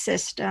belief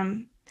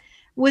system,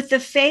 with the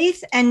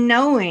faith and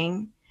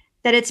knowing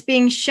that it's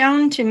being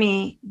shown to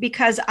me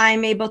because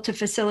I'm able to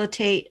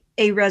facilitate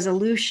a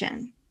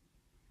resolution.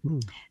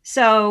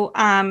 So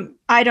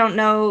I don't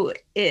know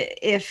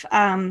if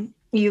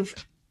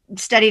you've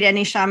studied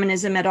any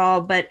shamanism at all,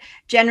 but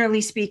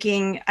generally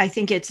speaking, I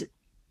think it's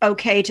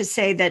okay to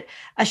say that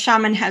a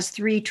shaman has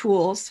 3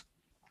 tools.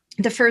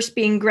 The first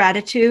being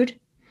gratitude.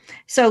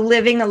 So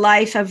living a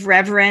life of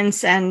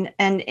reverence and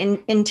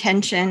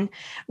intention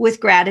with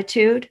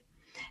gratitude.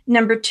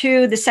 Number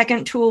 2, the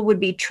second tool would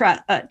be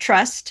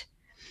trust,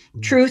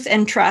 truth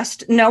and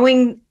trust,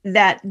 knowing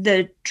that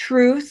the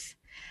truth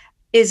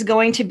is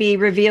going to be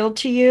revealed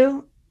to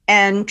you,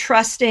 and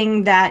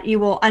trusting that you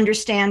will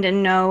understand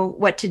and know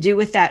what to do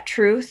with that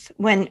truth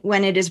when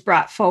it is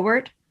brought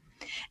forward.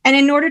 And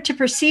in order to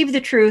perceive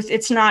the truth,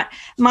 it's not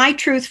my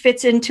truth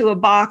fits into a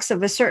box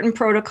of a certain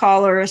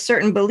protocol or a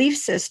certain belief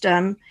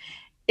system.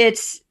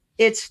 It's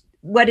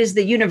what is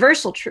the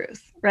universal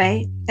truth,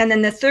 right? And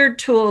then the third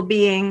tool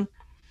being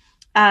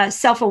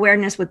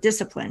self-awareness with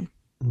discipline.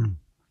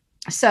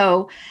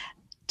 So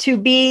to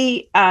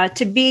be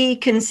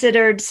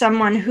considered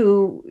someone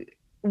who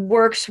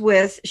works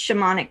with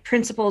shamanic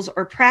principles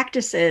or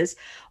practices,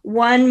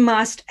 one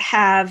must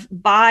have,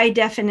 by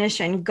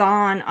definition,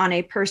 gone on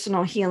a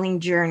personal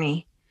healing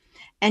journey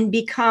and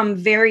become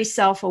very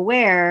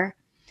self-aware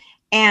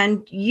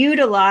and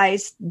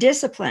utilize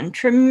discipline,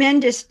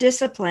 tremendous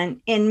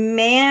discipline in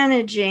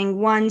managing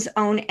one's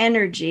own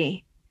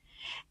energy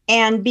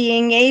and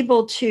being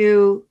able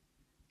to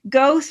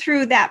go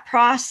through that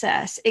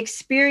process,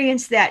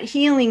 experience that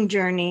healing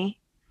journey.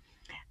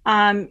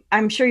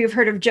 I'm sure you've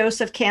heard of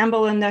Joseph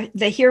Campbell and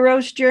the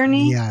hero's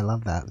journey. Yeah, I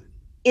love that.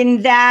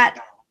 In that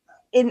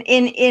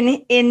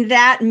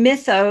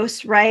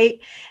mythos, right?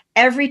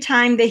 Every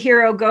time the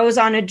hero goes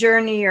on a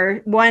journey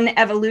or one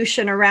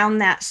evolution around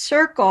that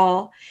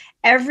circle,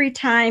 every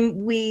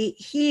time we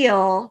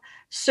heal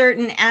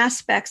certain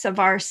aspects of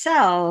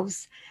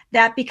ourselves,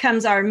 that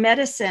becomes our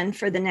medicine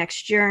for the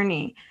next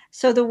journey.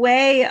 So the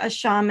way a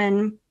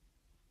shaman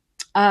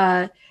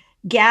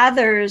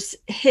gathers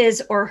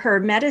his or her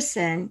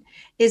medicine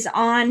is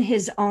on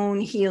his own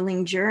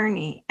healing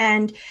journey.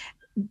 And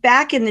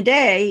back in the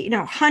day,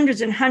 hundreds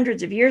and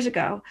hundreds of years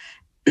ago,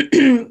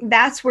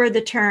 that's where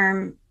the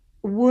term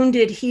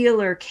wounded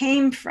healer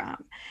came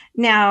from.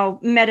 Now,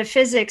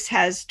 metaphysics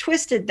has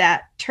twisted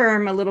that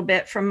term a little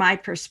bit from my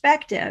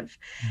perspective,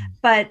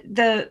 but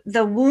the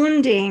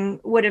wounding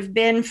would have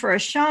been for a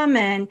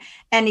shaman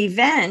an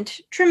event,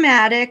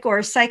 traumatic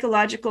or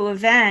psychological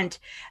event,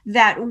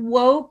 that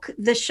woke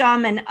the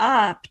shaman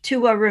up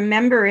to a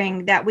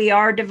remembering that we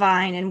are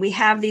divine and we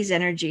have these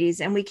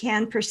energies and we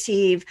can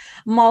perceive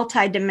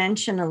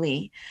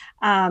multidimensionally.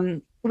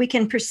 We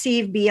can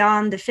perceive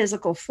beyond the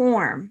physical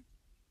form.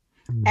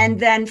 And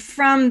then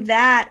from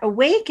that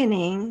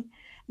awakening,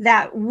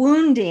 that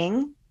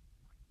wounding,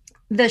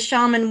 the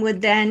shaman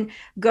would then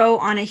go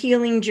on a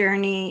healing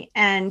journey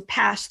and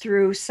pass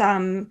through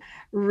some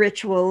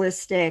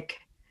ritualistic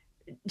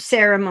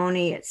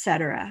ceremony,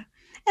 etc.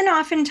 And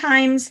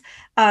oftentimes,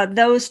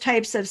 those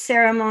types of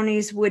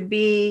ceremonies would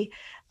be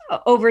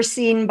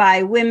overseen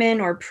by women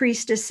or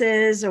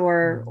priestesses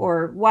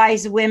or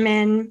wise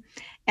women,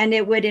 and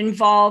it would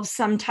involve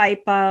some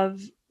type of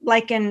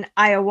like an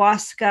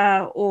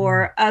ayahuasca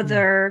or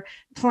other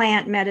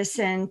plant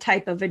medicine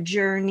type of a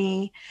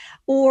journey,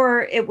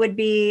 or it would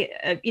be,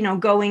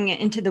 going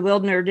into the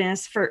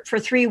wilderness for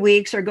 3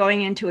 weeks, or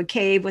going into a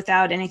cave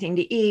without anything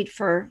to eat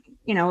for,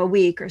 a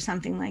week or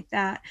something like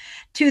that,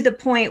 to the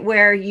point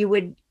where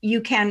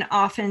you can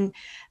often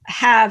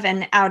have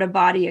an out of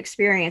body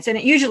experience. And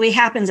it usually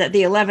happens at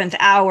the 11th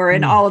hour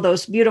in all of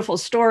those beautiful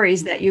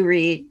stories that you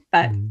read.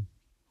 But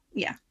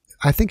yeah.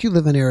 I think you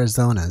live in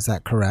Arizona. Is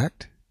that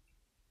correct?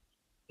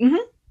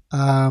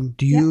 Mm-hmm.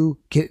 Do you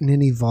get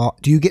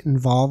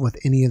involved with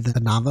any of the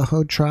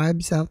Navajo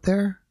tribes out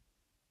there?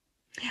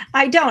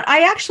 I don't.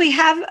 I actually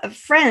have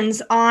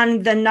friends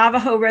on the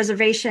Navajo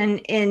reservation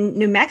in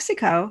New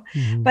Mexico,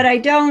 but I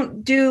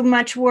don't do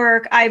much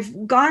work.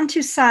 I've gone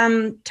to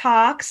some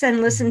talks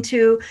and listened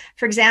to,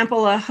 for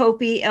example, a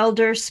Hopi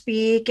elder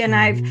speak, and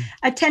I've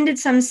attended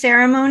some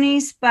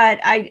ceremonies, but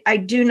I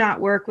do not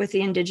work with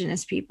the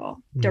indigenous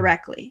people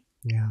directly.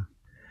 Yeah.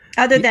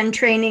 Other than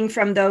training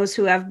from those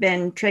who have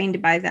been trained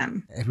by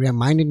them. It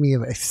reminded me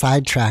it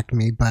sidetracked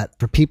me, but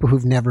for people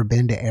who've never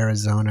been to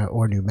Arizona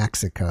or New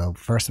Mexico,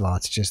 first of all,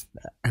 it's just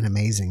an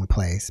amazing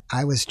place.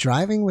 I was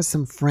driving with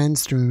some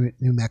friends through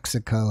New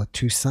Mexico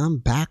to some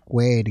back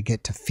way to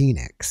get to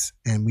Phoenix,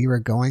 and we were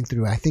going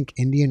through, I think,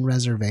 Indian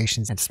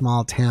reservations and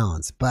small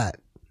towns, but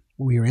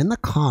we were in the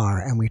car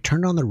and we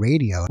turned on the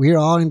radio. We were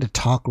all into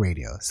talk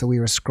radio, so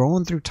we were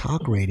scrolling through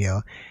talk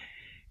radio.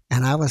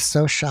 And I was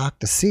so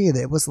shocked to see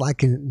that it was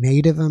like a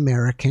Native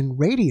American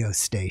radio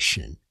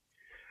station.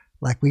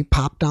 Like we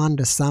popped on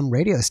to some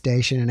radio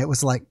station and it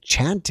was like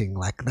chanting,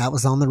 like that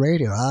was on the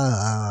radio.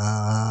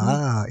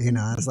 I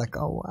was like,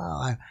 oh,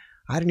 wow.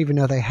 I didn't even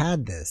know they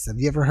had this. Have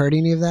you ever heard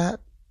any of that?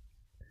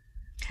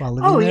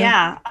 Oh,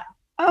 yeah.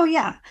 Oh,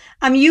 yeah.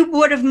 You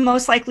would have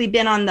most likely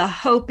been on the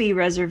Hopi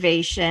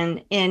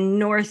reservation in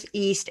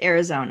Northeast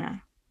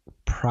Arizona.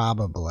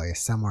 Probably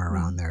somewhere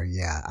around there.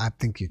 Yeah, I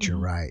think you're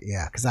right.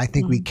 Yeah, because I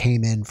think we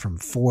came in from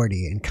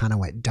 40 and kind of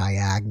went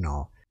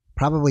diagonal,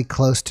 probably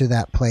close to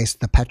that place,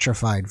 the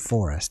Petrified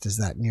Forest. Is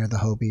that near the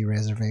Hopi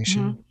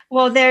reservation?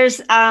 Well, there's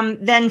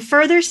then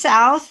further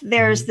south,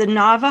 there's the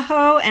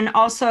Navajo and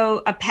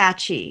also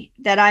Apache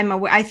that I'm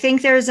aware. I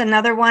think there's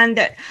another one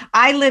that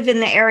I live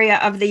in the area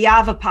of the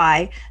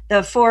Yavapai,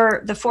 the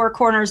four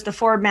corners, the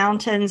four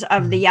mountains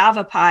of the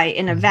Yavapai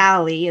in a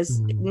valley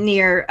is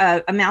near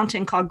a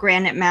mountain called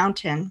Granite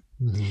Mountain.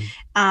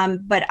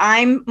 But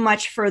I'm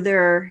much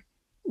further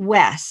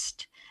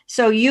west.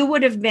 So you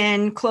would have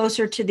been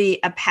closer to the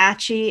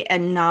Apache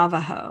and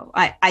Navajo.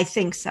 I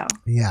think so.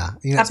 Yeah.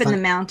 Up in the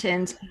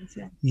mountains.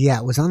 Yeah,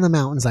 it was on the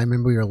mountains. I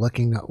remember we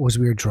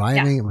were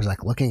driving. It was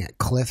like looking at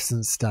cliffs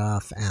and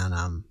stuff.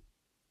 And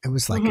it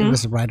was like, it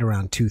was right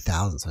around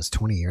 2000. So it's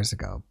 20 years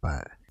ago.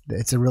 But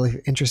it's a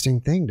really interesting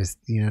thing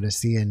to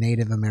see a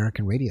Native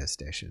American radio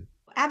station.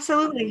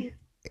 Absolutely.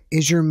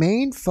 Is your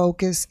main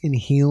focus in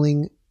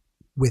healing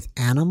with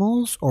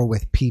animals or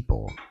with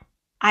people?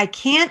 I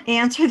can't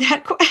answer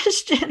that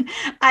question.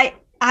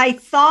 I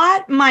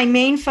thought my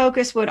main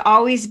focus would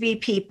always be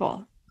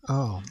people.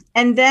 Oh.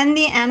 And then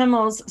the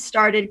animals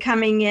started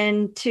coming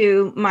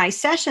into my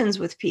sessions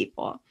with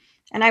people.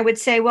 And I would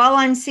say, well,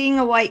 I'm seeing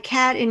a white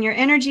cat in your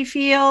energy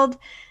field.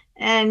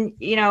 And,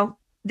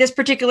 this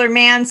particular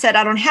man said,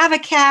 I don't have a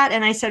cat.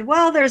 And I said,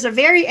 well, there's a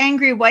very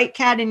angry white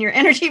cat in your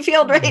energy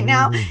field right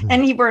now.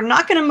 And we're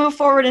not going to move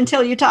forward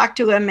until you talk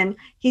to him. And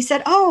he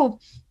said, oh,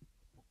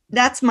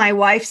 that's my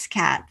wife's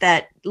cat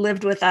that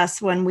lived with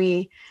us when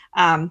we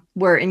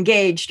were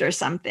engaged or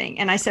something.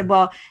 And I said,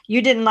 well,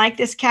 you didn't like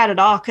this cat at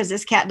all because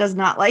this cat does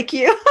not like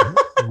you.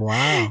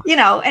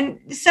 Wow. And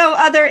so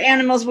other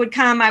animals would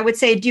come. I would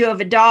say, do you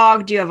have a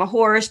dog? Do you have a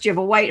horse? Do you have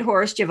a white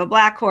horse? Do you have a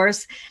black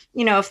horse?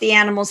 If the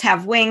animals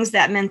have wings,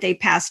 that meant they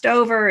passed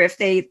over. If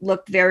they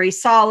looked very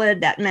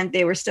solid, that meant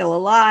they were still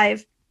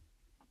alive.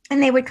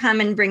 And they would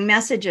come and bring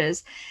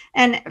messages.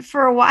 And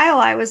for a while,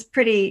 I was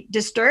pretty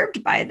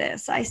disturbed by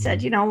this. I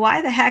said,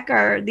 why the heck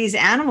are these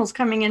animals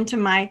coming into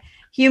my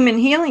human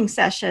healing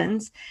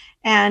sessions?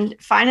 And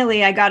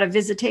finally, I got a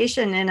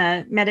visitation in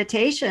a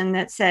meditation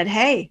that said,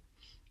 hey,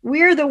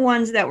 we're the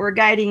ones that were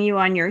guiding you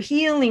on your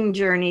healing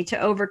journey to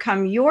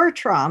overcome your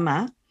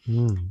trauma.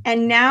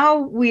 And now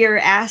we're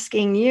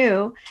asking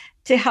you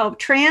to help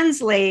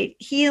translate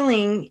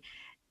healing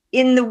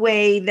in the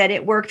way that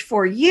it worked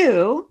for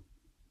you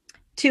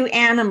to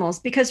animals,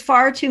 because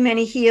far too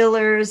many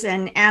healers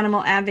and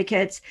animal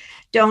advocates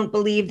don't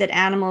believe that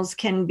animals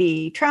can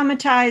be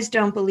traumatized,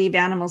 don't believe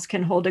animals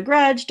can hold a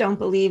grudge, don't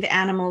believe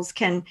animals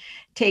can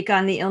take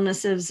on the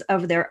illnesses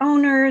of their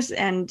owners.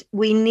 And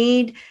we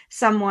need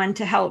someone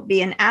to help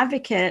be an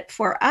advocate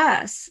for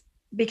us,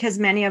 because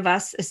many of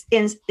us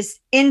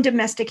in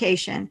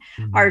domestication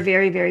are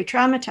very, very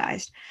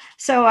traumatized.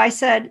 So I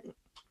said,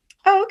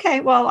 oh, okay,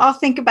 well, I'll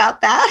think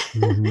about that.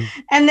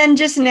 And then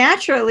just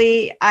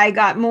naturally, I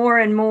got more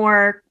and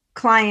more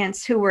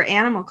clients who were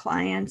animal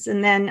clients.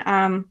 And then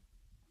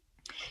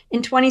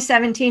in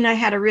 2017, I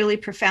had a really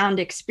profound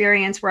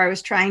experience where I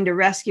was trying to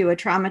rescue a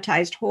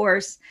traumatized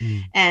horse.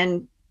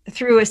 And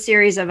through a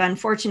series of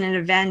unfortunate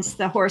events,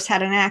 the horse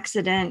had an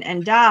accident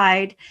and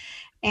died.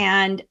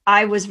 And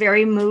I was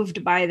very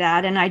moved by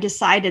that. And I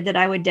decided that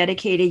I would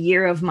dedicate a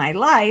year of my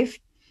life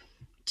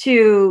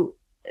to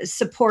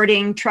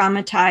supporting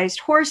traumatized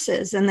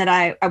horses, and that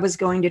I was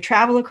going to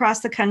travel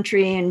across the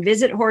country and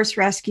visit horse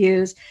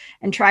rescues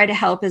and try to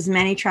help as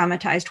many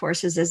traumatized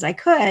horses as I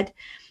could.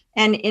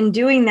 And in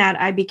doing that,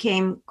 I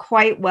became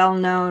quite well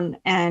known,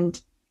 and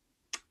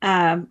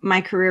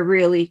my career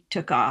really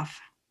took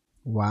off.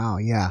 Wow.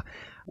 Yeah.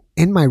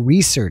 In my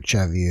research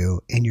of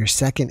you, in your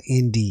second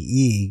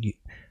NDE,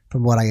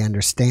 from what I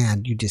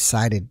understand, you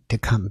decided to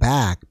come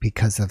back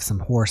because of some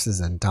horses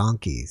and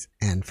donkeys.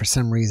 And for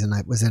some reason,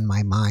 it was in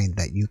my mind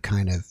that you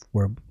kind of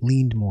were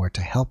leaned more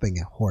to helping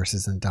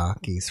horses and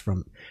donkeys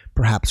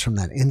perhaps from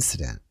that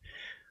incident.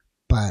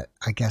 But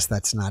I guess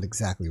that's not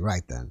exactly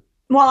right then.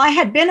 Well, I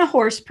had been a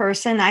horse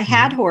person. I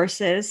had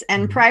horses.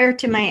 And prior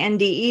to my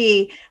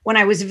NDE, when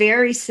I was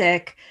very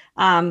sick,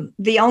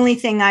 the only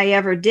thing I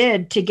ever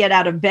did to get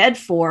out of bed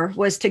for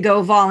was to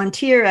go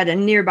volunteer at a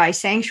nearby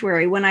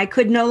sanctuary when I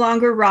could no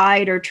longer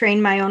ride or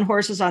train my own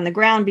horses on the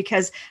ground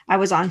because I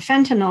was on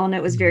fentanyl and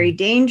it was very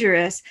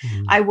dangerous.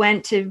 I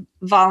went to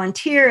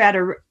volunteer at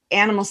an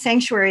animal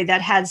sanctuary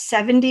that had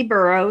 70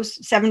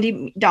 burros,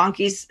 70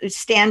 donkeys,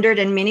 standard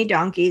and mini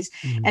donkeys,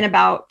 and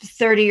about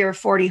 30 or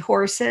 40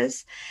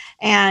 horses.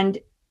 And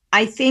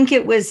I think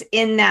it was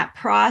in that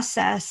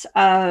process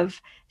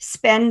of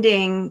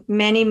spending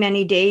many,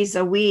 many days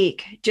a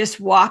week just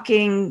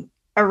walking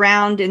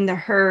around in the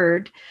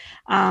herd,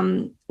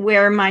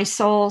 where my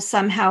soul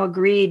somehow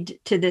agreed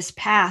to this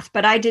path,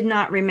 but I did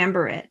not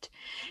remember it.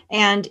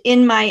 And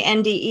in my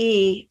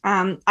NDE,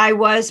 I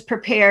was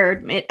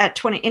prepared in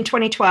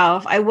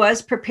 2012. I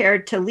was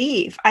prepared to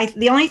leave.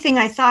 The only thing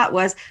I thought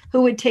was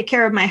who would take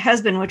care of my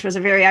husband, which was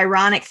a very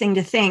ironic thing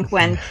to think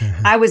when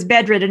I was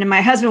bedridden and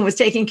my husband was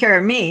taking care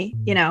of me,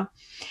 you know.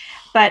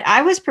 But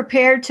I was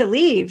prepared to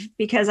leave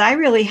because I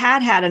really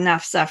had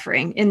enough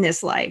suffering in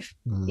this life,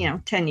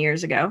 10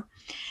 years ago.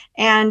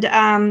 And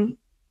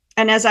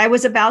as I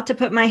was about to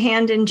put my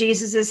hand in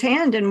Jesus's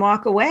hand and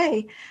walk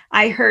away,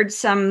 I heard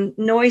some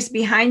noise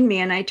behind me,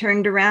 and I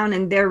turned around,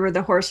 and there were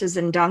the horses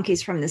and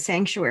donkeys from the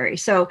sanctuary.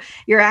 So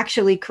you're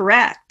actually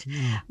correct.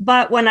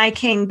 But when I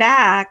came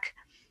back,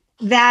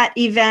 that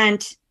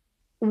event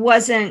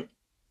wasn't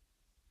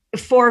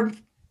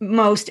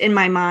foremost in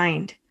my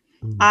mind.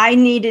 I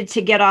needed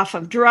to get off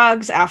of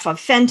drugs, off of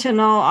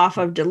fentanyl, off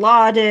of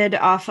Dilaudid,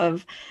 off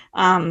of,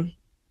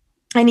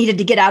 I needed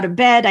to get out of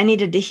bed. I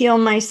needed to heal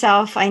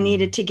myself. I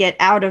needed to get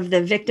out of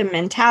the victim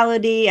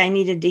mentality. I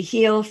needed to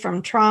heal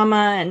from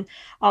trauma and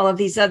all of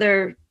these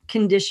other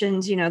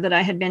conditions, that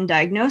I had been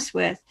diagnosed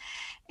with.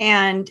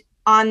 And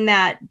on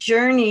that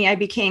journey, I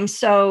became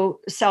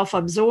so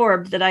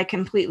self-absorbed that I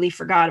completely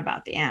forgot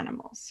about the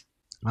animals.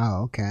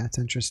 Oh, okay. That's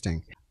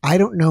interesting. I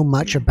don't know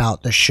much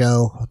about the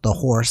show, The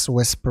Horse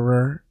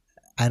Whisperer.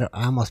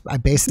 I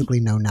basically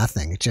know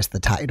nothing. It's just the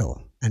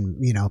title. And,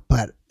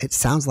 but it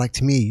sounds like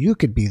to me, you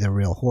could be the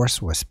real horse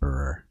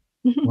whisperer.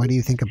 What do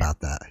you think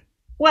about that?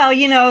 Well,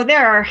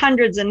 there are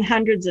hundreds and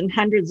hundreds and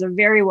hundreds of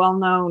very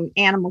well-known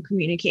animal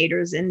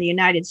communicators in the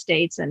United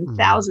States and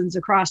thousands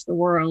across the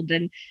world,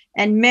 and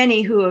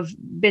many who have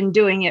been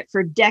doing it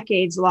for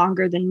decades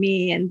longer than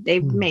me. And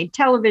they've made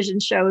television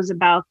shows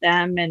about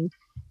them. And,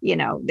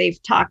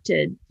 they've talked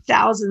to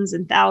thousands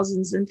and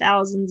thousands and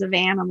thousands of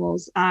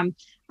animals.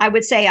 I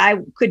would say I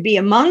could be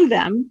among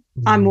them.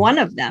 I'm one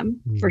of them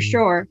for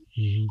sure.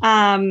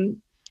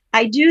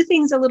 I do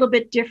things a little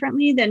bit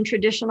differently than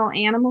traditional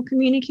animal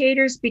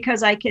communicators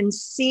because I can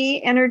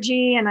see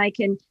energy and I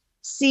can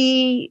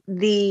see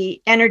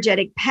the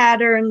energetic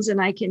patterns and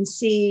I can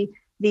see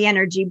the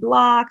energy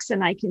blocks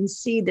and I can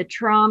see the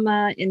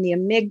trauma in the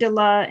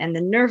amygdala and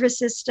the nervous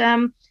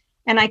system.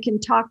 And I can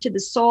talk to the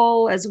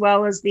soul as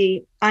well as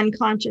the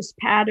unconscious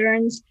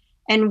patterns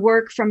and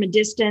work from a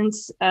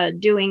distance,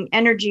 doing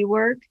energy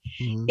work.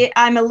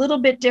 I'm a little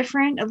bit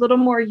different, a little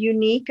more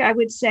unique, I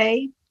would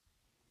say.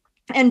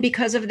 And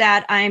because of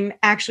that, I'm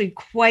actually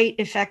quite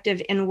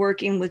effective in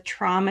working with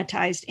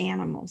traumatized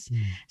animals.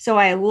 So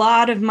a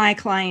lot of my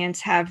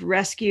clients have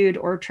rescued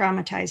or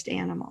traumatized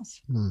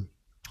animals.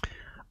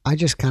 I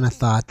just kind of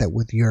thought that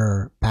with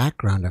your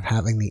background of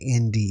having the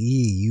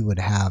NDE, you would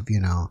have,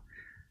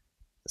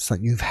 so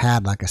you've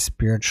had like a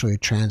spiritually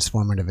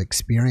transformative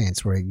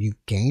experience where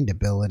you've gained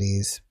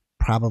abilities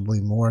probably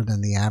more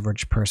than the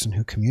average person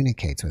who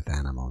communicates with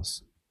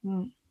animals.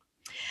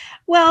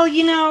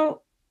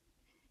 Well,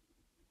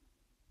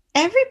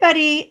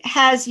 everybody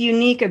has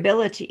unique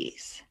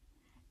abilities.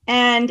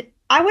 And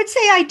I would say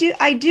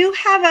I do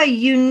have a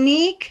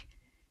unique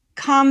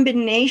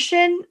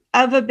combination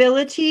of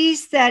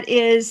abilities that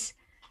is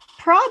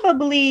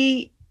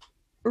probably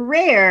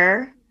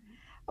rare,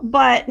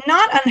 but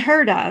not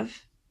unheard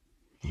of.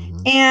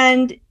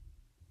 And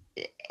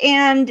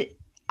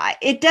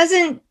it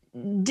doesn't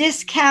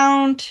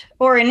discount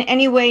or in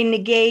any way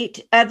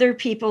negate other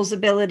people's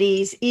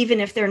abilities, even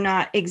if they're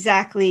not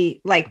exactly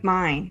like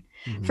mine.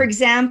 For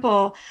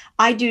example,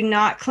 I do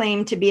not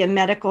claim to be a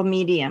medical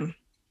medium.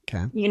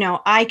 Okay. You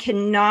know, I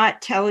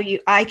cannot tell you,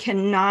 I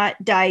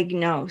cannot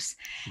diagnose.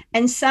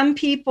 And some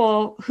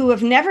people who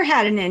have never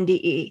had an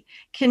NDE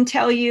can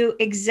tell you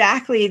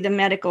exactly the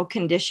medical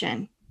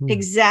condition,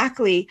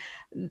 exactly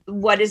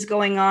what is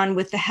going on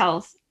with the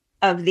health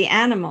of the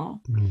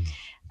animal.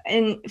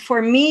 And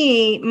for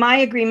me, my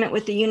agreement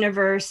with the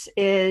universe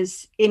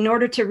is, in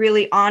order to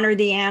really honor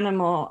the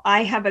animal,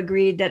 I have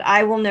agreed that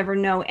I will never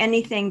know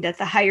anything that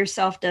the higher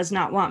self does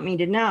not want me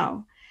to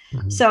know.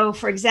 So,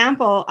 for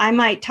example, I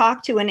might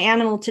talk to an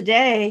animal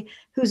today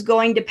who's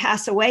going to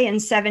pass away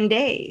in 7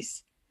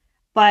 days,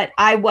 but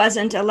I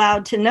wasn't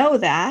allowed to know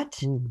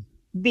that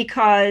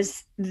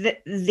because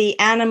the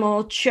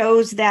animal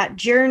chose that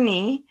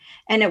journey,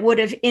 and it would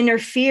have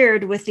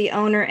interfered with the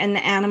owner and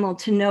the animal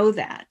to know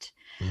that.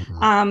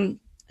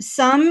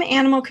 Some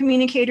animal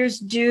communicators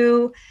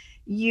do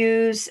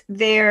use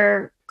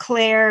their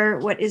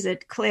clairvoyance,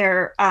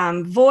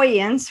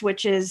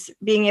 which is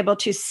being able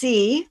to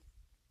see.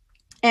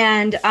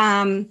 And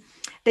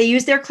they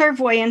use their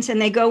clairvoyance,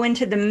 and they go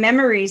into the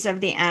memories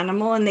of the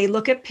animal, and they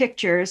look at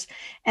pictures,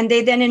 and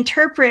they then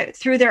interpret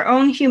through their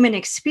own human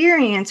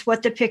experience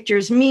what the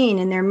pictures mean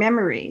in their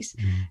memories.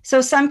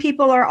 So some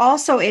people are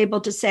also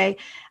able to say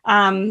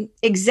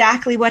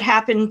exactly what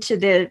happened to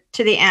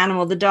the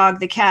animal, the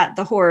dog, the cat,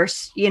 the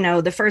horse, you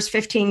know, the first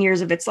 15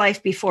 years of its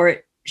life before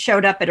it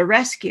showed up at a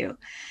rescue.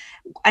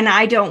 And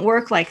I don't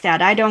work like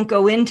that. I don't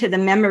go into the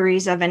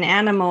memories of an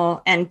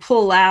animal and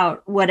pull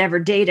out whatever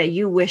data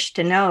you wish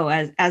to know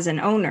as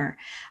an owner.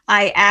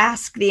 I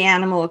ask the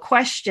animal a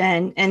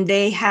question, and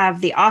they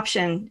have the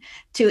option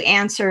to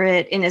answer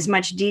it in as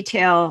much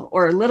detail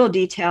or little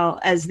detail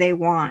as they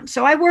want.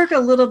 So I work a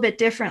little bit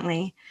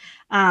differently,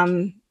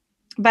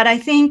 but I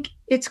think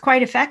it's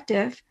quite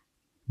effective.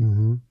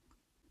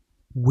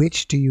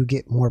 Which do you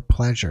get more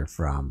pleasure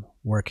from,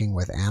 working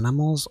with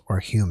animals or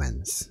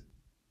humans?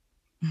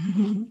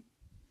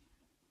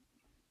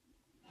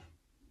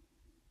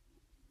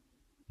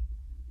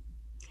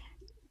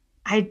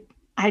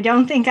 I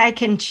don't think I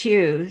can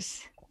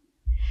choose.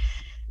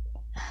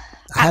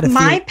 I had a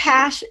my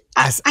passion.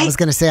 I was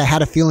going to say I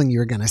had a feeling you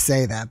were going to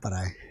say that, but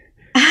I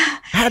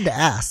had to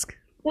ask.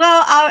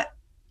 Well,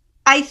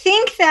 I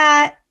think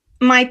that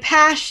my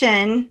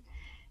passion,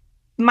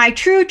 my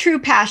true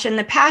passion,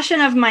 the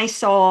passion of my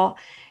soul,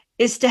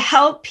 is to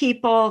help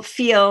people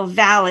feel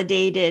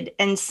validated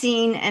and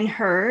seen and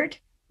heard.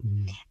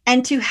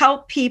 And to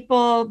help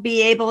people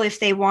be able,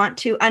 if they want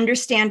to,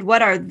 understand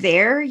what are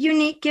their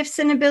unique gifts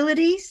and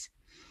abilities,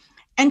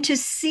 and to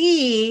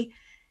see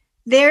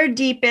their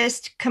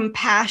deepest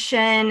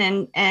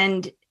compassion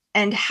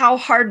and how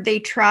hard they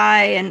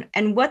try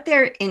and what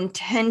their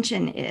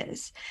intention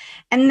is.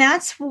 And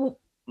that's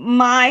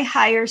my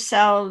higher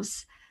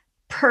self's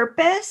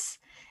purpose,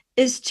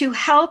 is to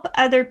help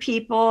other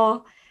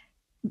people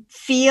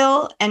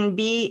feel and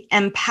be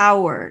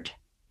empowered.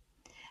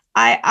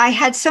 I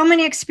had so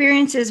many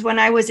experiences when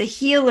I was a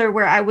healer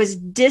where I was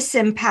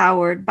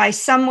disempowered by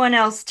someone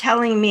else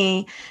telling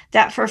me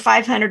that for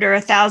 $500 or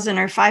 $1,000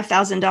 or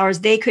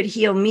 $5,000 they could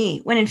heal me,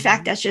 when in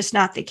fact that's just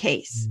not the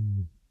case.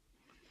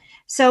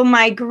 So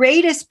my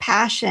greatest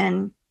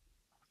passion,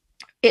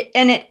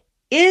 and it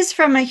is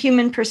from a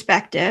human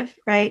perspective,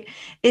 right,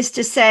 is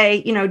to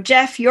say, you know,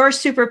 Jeff, your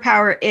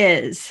superpower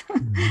is,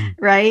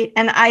 right?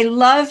 And I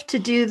love to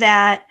do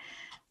that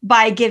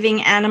by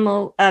giving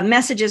animal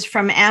messages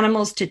from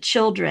animals to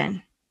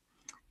children.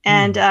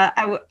 And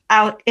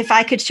if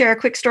I could share a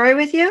quick story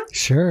with you.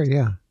 Sure,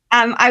 yeah.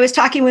 I was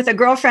talking with a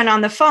girlfriend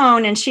on the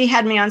phone, and she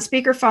had me on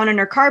speakerphone in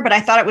her car, but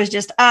I thought it was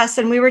just us,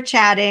 and we were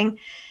chatting.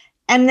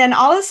 And then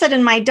all of a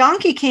sudden my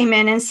donkey came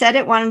in and said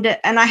it wanted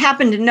to, and I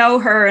happened to know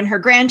her and her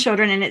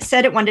grandchildren, and it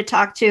said it wanted to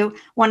talk to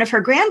one of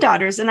her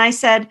granddaughters. And I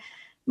said,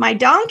 my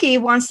donkey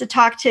wants to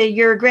talk to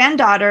your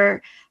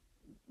granddaughter.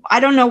 I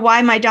don't know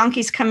why my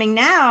donkey's coming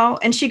now.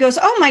 And she goes,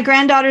 oh, my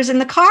granddaughter's in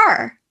the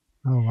car.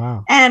 Oh,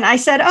 wow. And I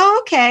said, oh,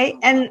 okay.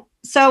 And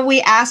so we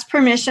asked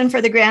permission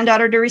for the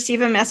granddaughter to receive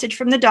a message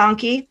from the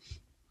donkey.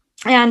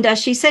 And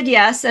she said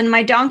yes. And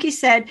my donkey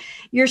said,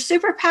 your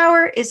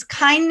superpower is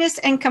kindness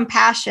and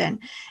compassion.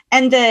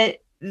 And the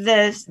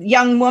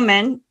young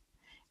woman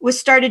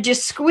started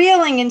just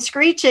squealing and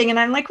screeching. And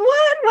I'm like,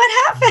 what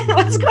happened?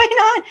 What's going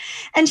on?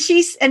 And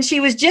she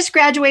was just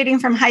graduating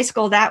from high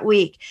school that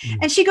week.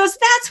 And she goes,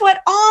 that's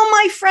what all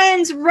my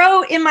friends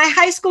wrote in my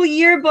high school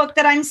yearbook,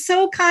 that I'm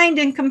so kind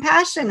and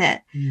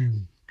compassionate.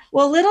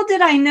 Well, little did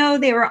I know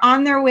they were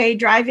on their way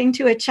driving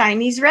to a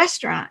Chinese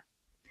restaurant.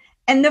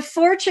 And the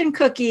fortune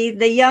cookie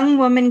the young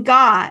woman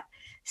got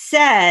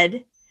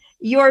said,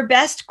 your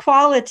best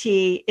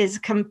quality is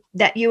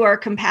that you are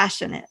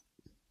compassionate.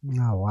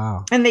 Oh,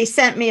 wow. And they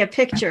sent me a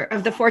picture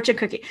of the fortune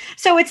cookie.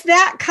 So it's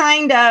that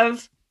kind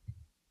of,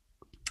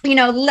 you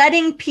know,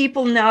 letting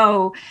people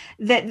know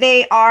that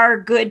they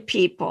are good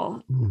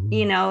people,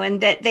 you know,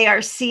 and that they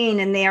are seen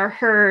and they are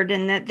heard,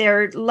 and that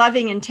their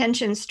loving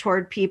intentions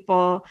toward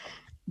people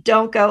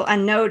don't go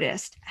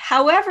unnoticed.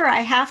 However,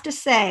 I have to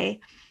say,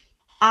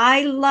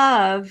 I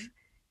love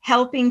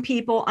helping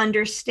people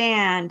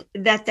understand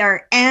that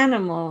their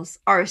animals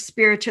are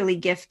spiritually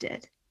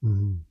gifted.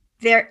 Mm-hmm.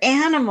 Their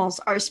animals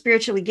are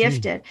spiritually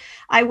gifted.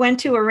 I went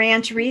to a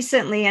ranch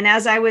recently, and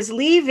as I was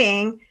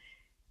leaving,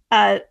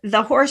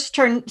 the horse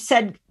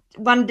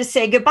wanted to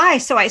say goodbye.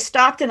 So I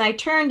stopped and I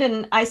turned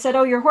and I said,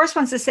 "Oh, your horse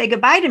wants to say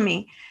goodbye to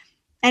me."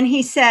 And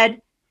he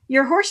said,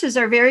 "Your horses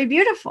are very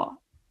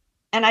beautiful."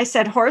 And I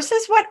said,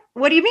 "Horses?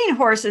 What do you mean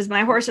horses?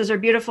 My horses are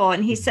beautiful."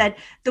 And he said,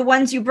 "The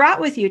ones you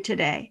brought with you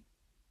today."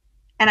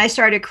 And I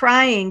started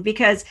crying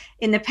because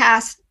in the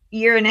past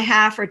year and a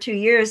half or 2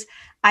 years,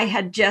 I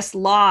had just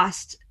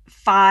lost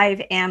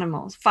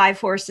 5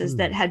 horses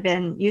that had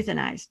been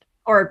euthanized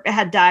or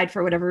had died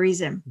for whatever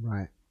reason.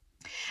 Right.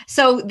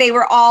 So they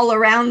were all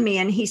around me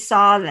and he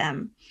saw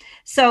them.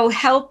 So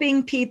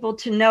helping people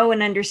to know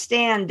and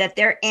understand that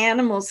their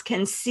animals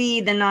can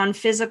see the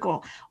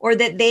non-physical, or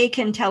that they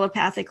can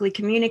telepathically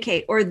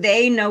communicate, or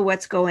they know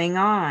what's going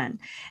on,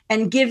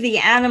 and give the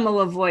animal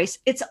a voice.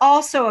 It's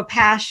also a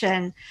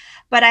passion.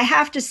 But I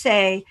have to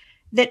say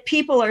that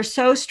people are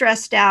so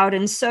stressed out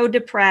and so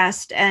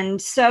depressed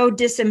and so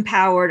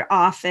disempowered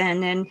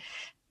often. And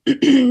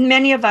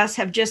many of us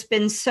have just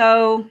been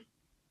so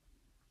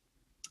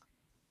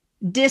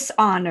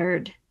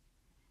dishonored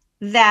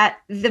that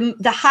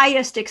the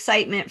highest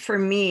excitement for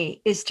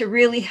me is to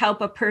really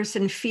help a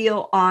person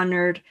feel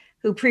honored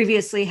who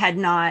previously had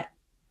not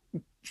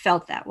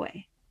felt that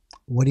way.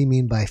 What do you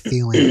mean by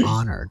feeling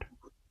honored?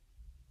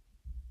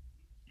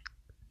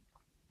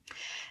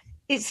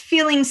 It's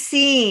feeling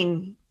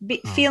seen,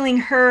 feeling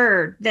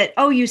heard, that,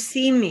 oh, you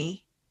see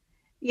me.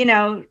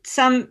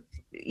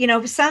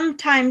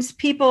 Sometimes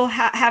people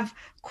have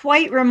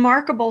quite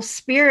remarkable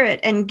spirit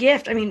and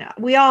gift. I mean,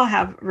 we all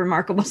have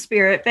remarkable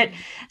spirit, but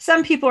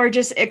some people are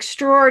just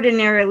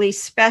extraordinarily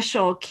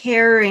special,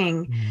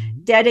 caring,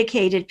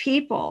 dedicated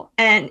people.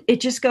 And it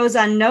just goes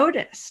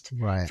unnoticed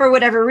for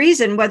whatever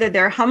reason, whether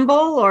they're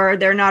humble or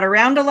they're not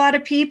around a lot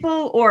of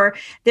people, or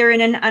they're in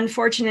an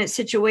unfortunate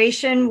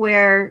situation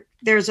where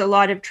there's a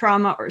lot of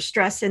trauma or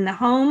stress in the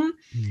home,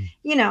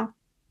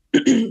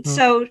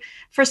 So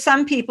for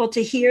some people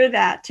to hear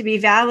that, to be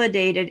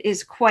validated,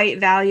 is quite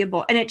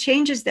valuable, and it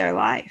changes their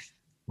life.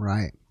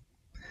 Right.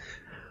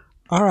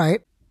 All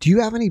right. Do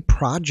you have any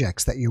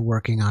projects that you're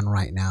working on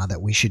right now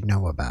that we should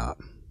know about?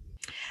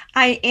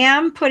 I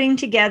am putting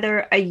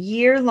together a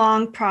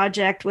year-long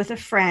project with a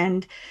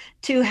friend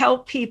to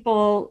help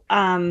people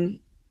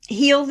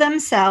heal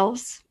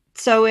themselves.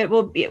 So it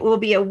will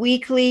be a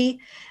weekly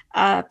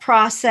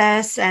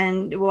process,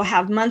 and we'll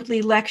have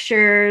monthly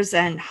lectures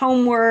and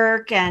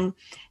homework and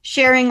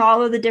sharing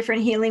all of the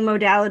different healing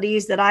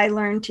modalities that I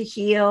learned to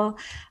heal.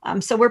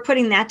 So we're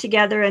putting that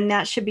together, and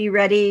that should be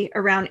ready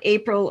around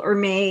April or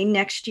May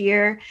next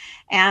year.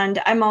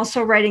 And I'm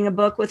also writing a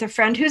book with a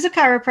friend who's a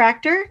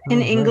chiropractor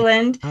in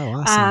England,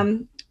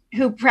 awesome.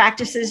 Who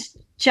practices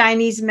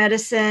Chinese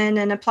medicine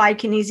and applied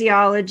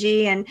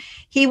kinesiology. And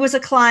he was a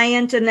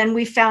client. And then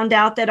we found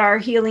out that our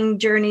healing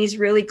journeys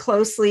really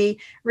closely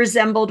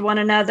resembled one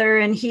another.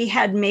 And he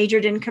had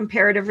majored in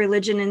comparative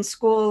religion in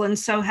school, and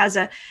so has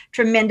a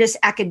tremendous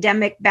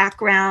academic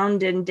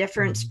background in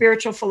different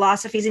spiritual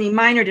philosophies. And he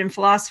minored in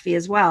philosophy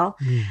as well.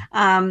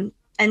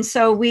 And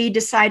so we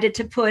decided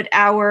to put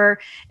our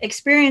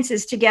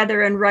experiences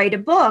together and write a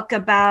book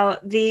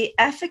about the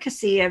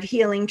efficacy of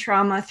healing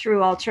trauma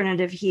through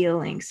alternative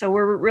healing. So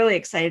we're really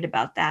excited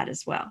about that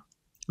as well.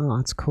 Oh,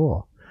 that's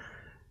cool.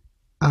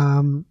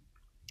 Are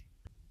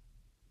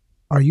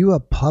you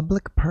a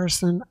public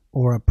person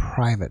or a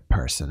private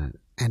person?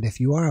 And if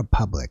you are a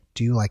public,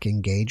 do you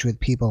engage with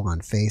people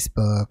on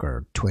Facebook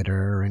or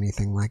Twitter or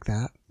anything like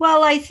that?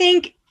 Well,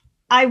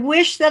 I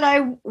wish that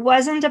I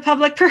wasn't a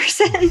public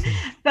person,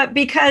 but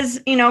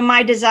because,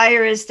 my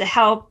desire is to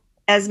help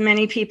as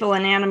many people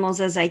and animals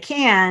as I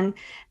can,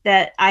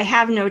 that I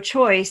have no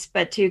choice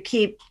but to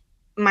keep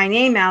my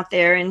name out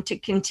there and to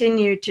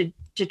continue to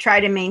try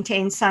to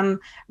maintain some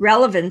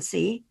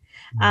relevancy.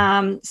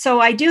 So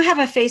I do have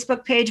a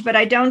Facebook page, but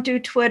I don't do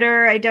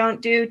Twitter. I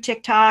don't do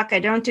TikTok. I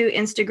don't do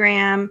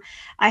Instagram.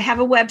 I have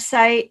a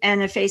website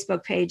and a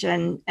Facebook page,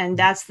 and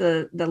that's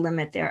the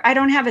limit there. I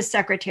don't have a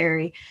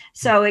secretary,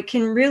 so it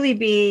can really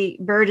be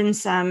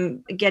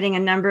burdensome getting a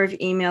number of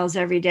emails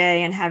every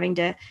day and having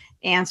to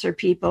answer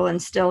people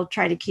and still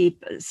try to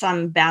keep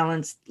some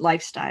balanced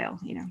lifestyle,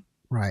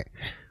 Right.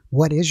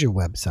 What is your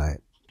website?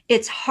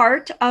 It's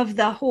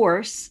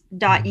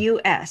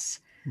heartofthehorse.us.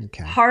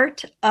 Okay.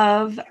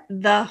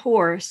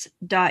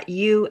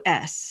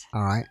 Heartofthehorse.us.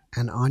 All right.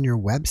 And on your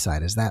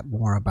website, is that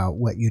more about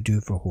what you do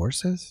for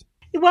horses?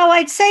 Well,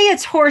 I'd say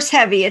it's horse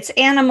heavy. It's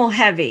animal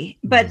heavy,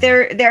 but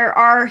there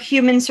are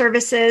human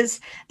services.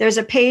 There's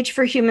a page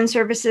for human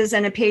services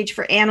and a page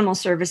for animal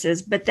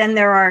services. But then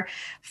there are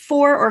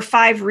 4 or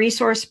 5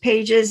 resource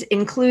pages,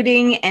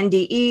 including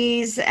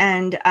NDEs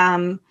and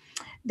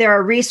There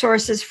are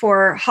resources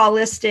for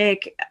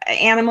holistic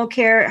animal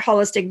care,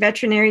 holistic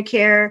veterinary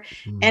care,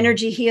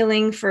 energy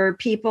healing for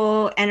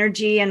people,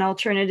 energy and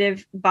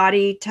alternative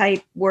body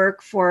type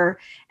work for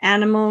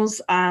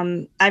animals.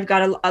 I've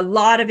got a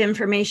lot of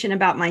information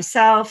about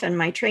myself and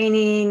my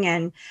training,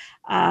 and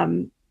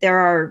there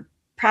are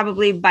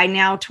probably by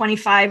now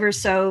 25 or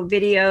so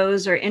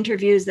videos or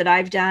interviews that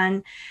I've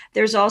done.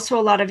 There's also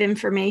a lot of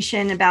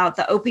information about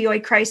the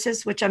opioid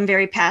crisis, which I'm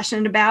very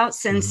passionate about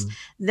since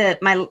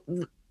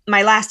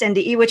my last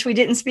NDE, which we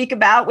didn't speak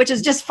about, which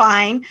is just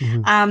fine.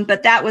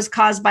 But that was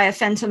caused by a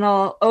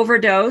fentanyl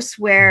overdose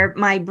where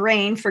my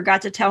brain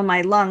forgot to tell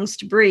my lungs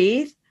to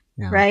breathe,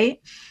 right?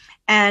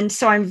 And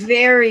so I'm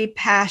very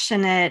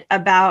passionate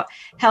about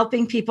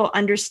helping people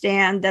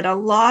understand that a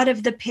lot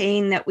of the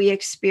pain that we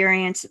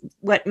experience,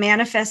 what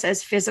manifests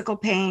as physical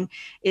pain,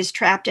 is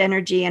trapped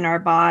energy in our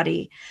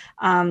body.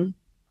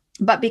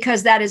 But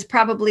because that is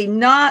probably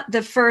not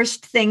the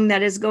first thing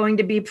that is going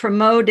to be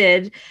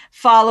promoted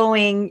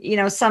following,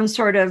 some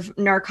sort of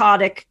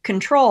narcotic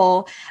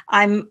control,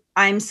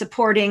 I'm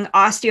supporting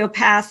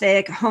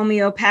osteopathic,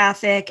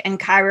 homeopathic, and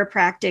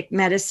chiropractic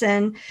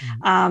medicine.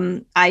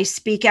 I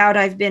speak out.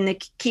 I've been the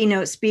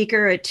keynote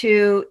speaker at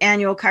 2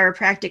 annual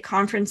chiropractic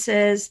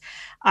conferences.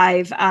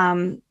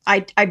 I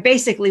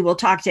basically will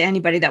talk to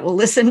anybody that will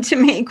listen to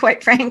me,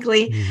 quite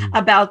frankly,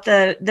 about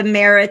the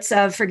merits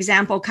of, for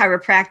example,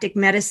 chiropractic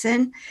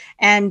medicine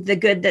and the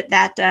good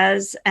that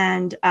does.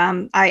 And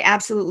I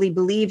absolutely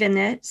believe in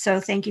it. So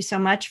thank you so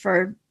much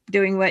for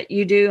doing what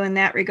you do in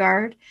that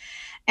regard.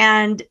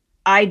 And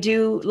I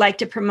do like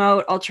to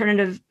promote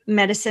alternative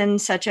medicine,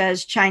 such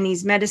as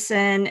Chinese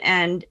medicine,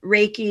 and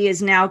Reiki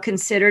is now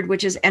considered,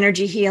 which is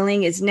energy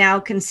healing, is now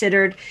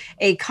considered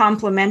a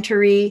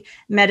complementary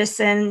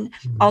medicine.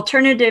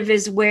 Alternative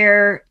is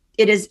where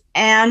it is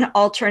an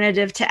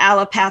alternative to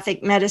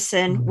allopathic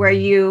medicine, where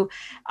you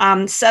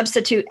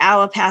substitute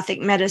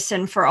allopathic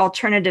medicine for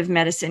alternative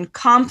medicine.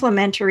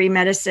 Complementary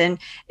medicine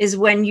is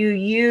when you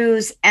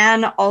use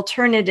an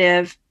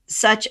alternative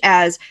such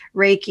as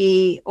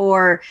Reiki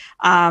or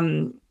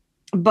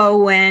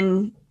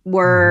Bowen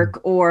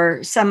work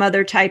or some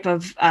other type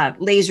of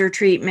laser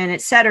treatment,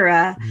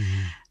 etc.,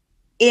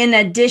 in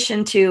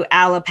addition to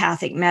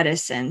allopathic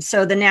medicine.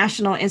 So the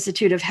National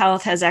Institute of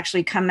Health has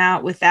actually come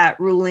out with that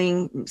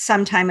ruling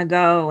some time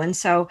ago. And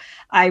so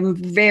I'm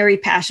very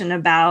passionate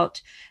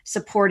about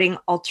supporting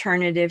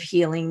alternative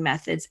healing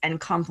methods and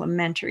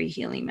complementary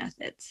healing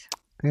methods.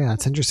 Yeah,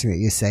 it's interesting that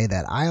you say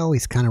that. I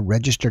always kind of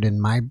registered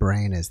in my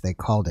brain as they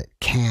called it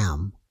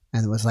CAM,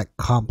 and it was like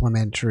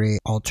complementary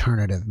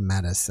alternative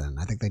medicine.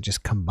 I think they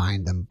just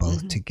combined them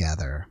both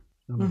together.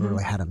 I never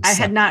really had them. I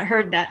had not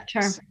heard that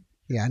term.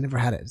 Yeah, I never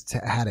had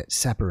it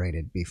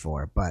separated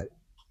before, but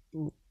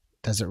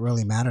does it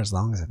really matter? As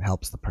long as it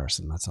helps the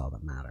person, that's all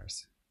that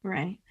matters.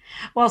 Right.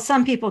 Well,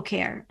 some people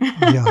care.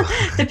 Yeah.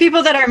 The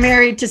people that are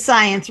married to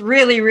science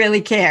really,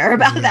 really care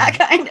about that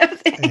kind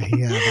of thing.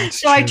 Yeah, that's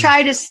so true. I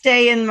try to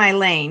stay in my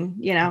lane,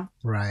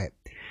 Right.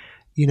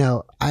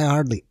 I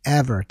hardly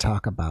ever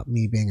talk about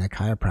me being a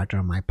chiropractor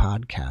on my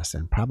podcast,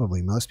 and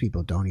probably most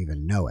people don't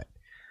even know it.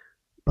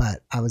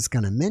 But I was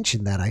going to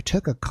mention that I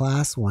took a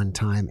class one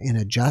time in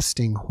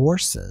adjusting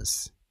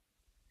horses.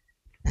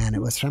 And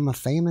it was from a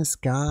famous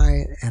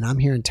guy, and I'm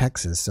here in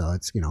Texas, so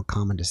it's,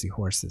 common to see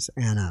horses.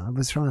 And it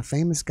was from a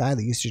famous guy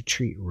that used to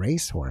treat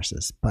race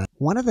horses. But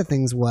one of the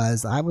things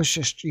was I was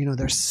just,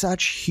 they're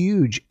such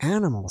huge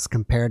animals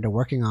compared to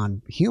working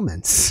on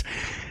humans.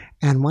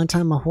 And one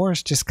time a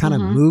horse just kind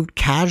of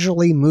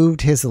casually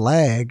moved his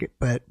leg,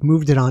 but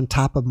moved it on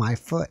top of my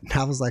foot. And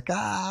I was like,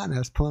 and I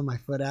was pulling my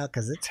foot out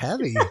because it's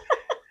heavy.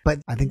 But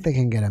I think they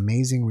can get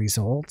amazing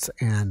results,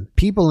 and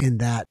people in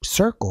that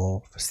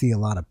circle see a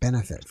lot of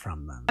benefit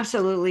from them.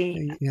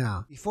 Absolutely.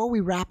 Yeah. Before we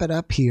wrap it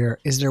up here,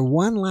 is there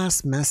one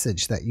last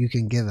message that you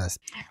can give us?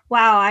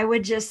 Wow. I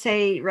would just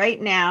say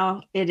right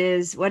now it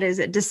is,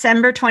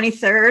 December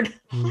 23rd.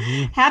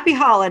 Happy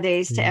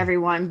holidays to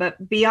everyone.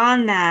 But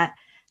beyond that,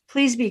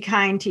 please be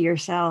kind to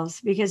yourselves,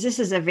 because this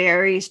is a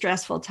very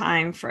stressful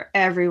time for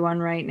everyone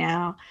right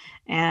now.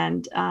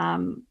 And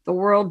the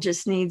world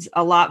just needs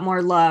a lot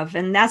more love.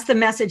 And that's the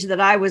message that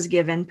I was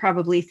given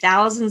probably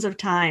thousands of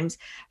times.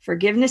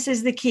 Forgiveness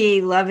is the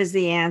key. Love is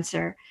the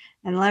answer.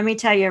 And let me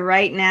tell you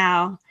right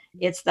now,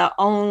 it's the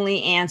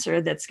only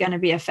answer that's going to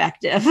be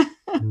effective.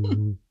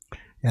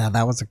 Yeah,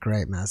 that was a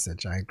great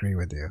message. I agree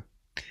with you.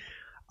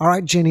 All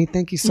right, Ginny,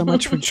 thank you so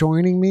much for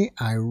joining me.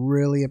 I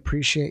really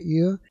appreciate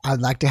you. I'd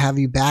like to have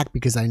you back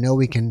because I know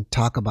we can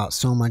talk about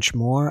so much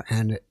more.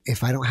 And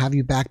if I don't have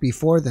you back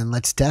before, then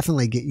let's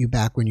definitely get you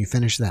back when you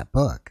finish that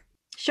book.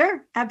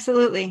 Sure,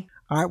 absolutely.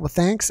 All right, well,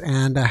 thanks,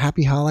 and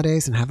happy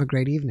holidays, and have a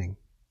great evening.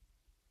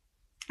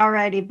 All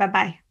righty,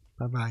 bye-bye.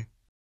 Bye-bye.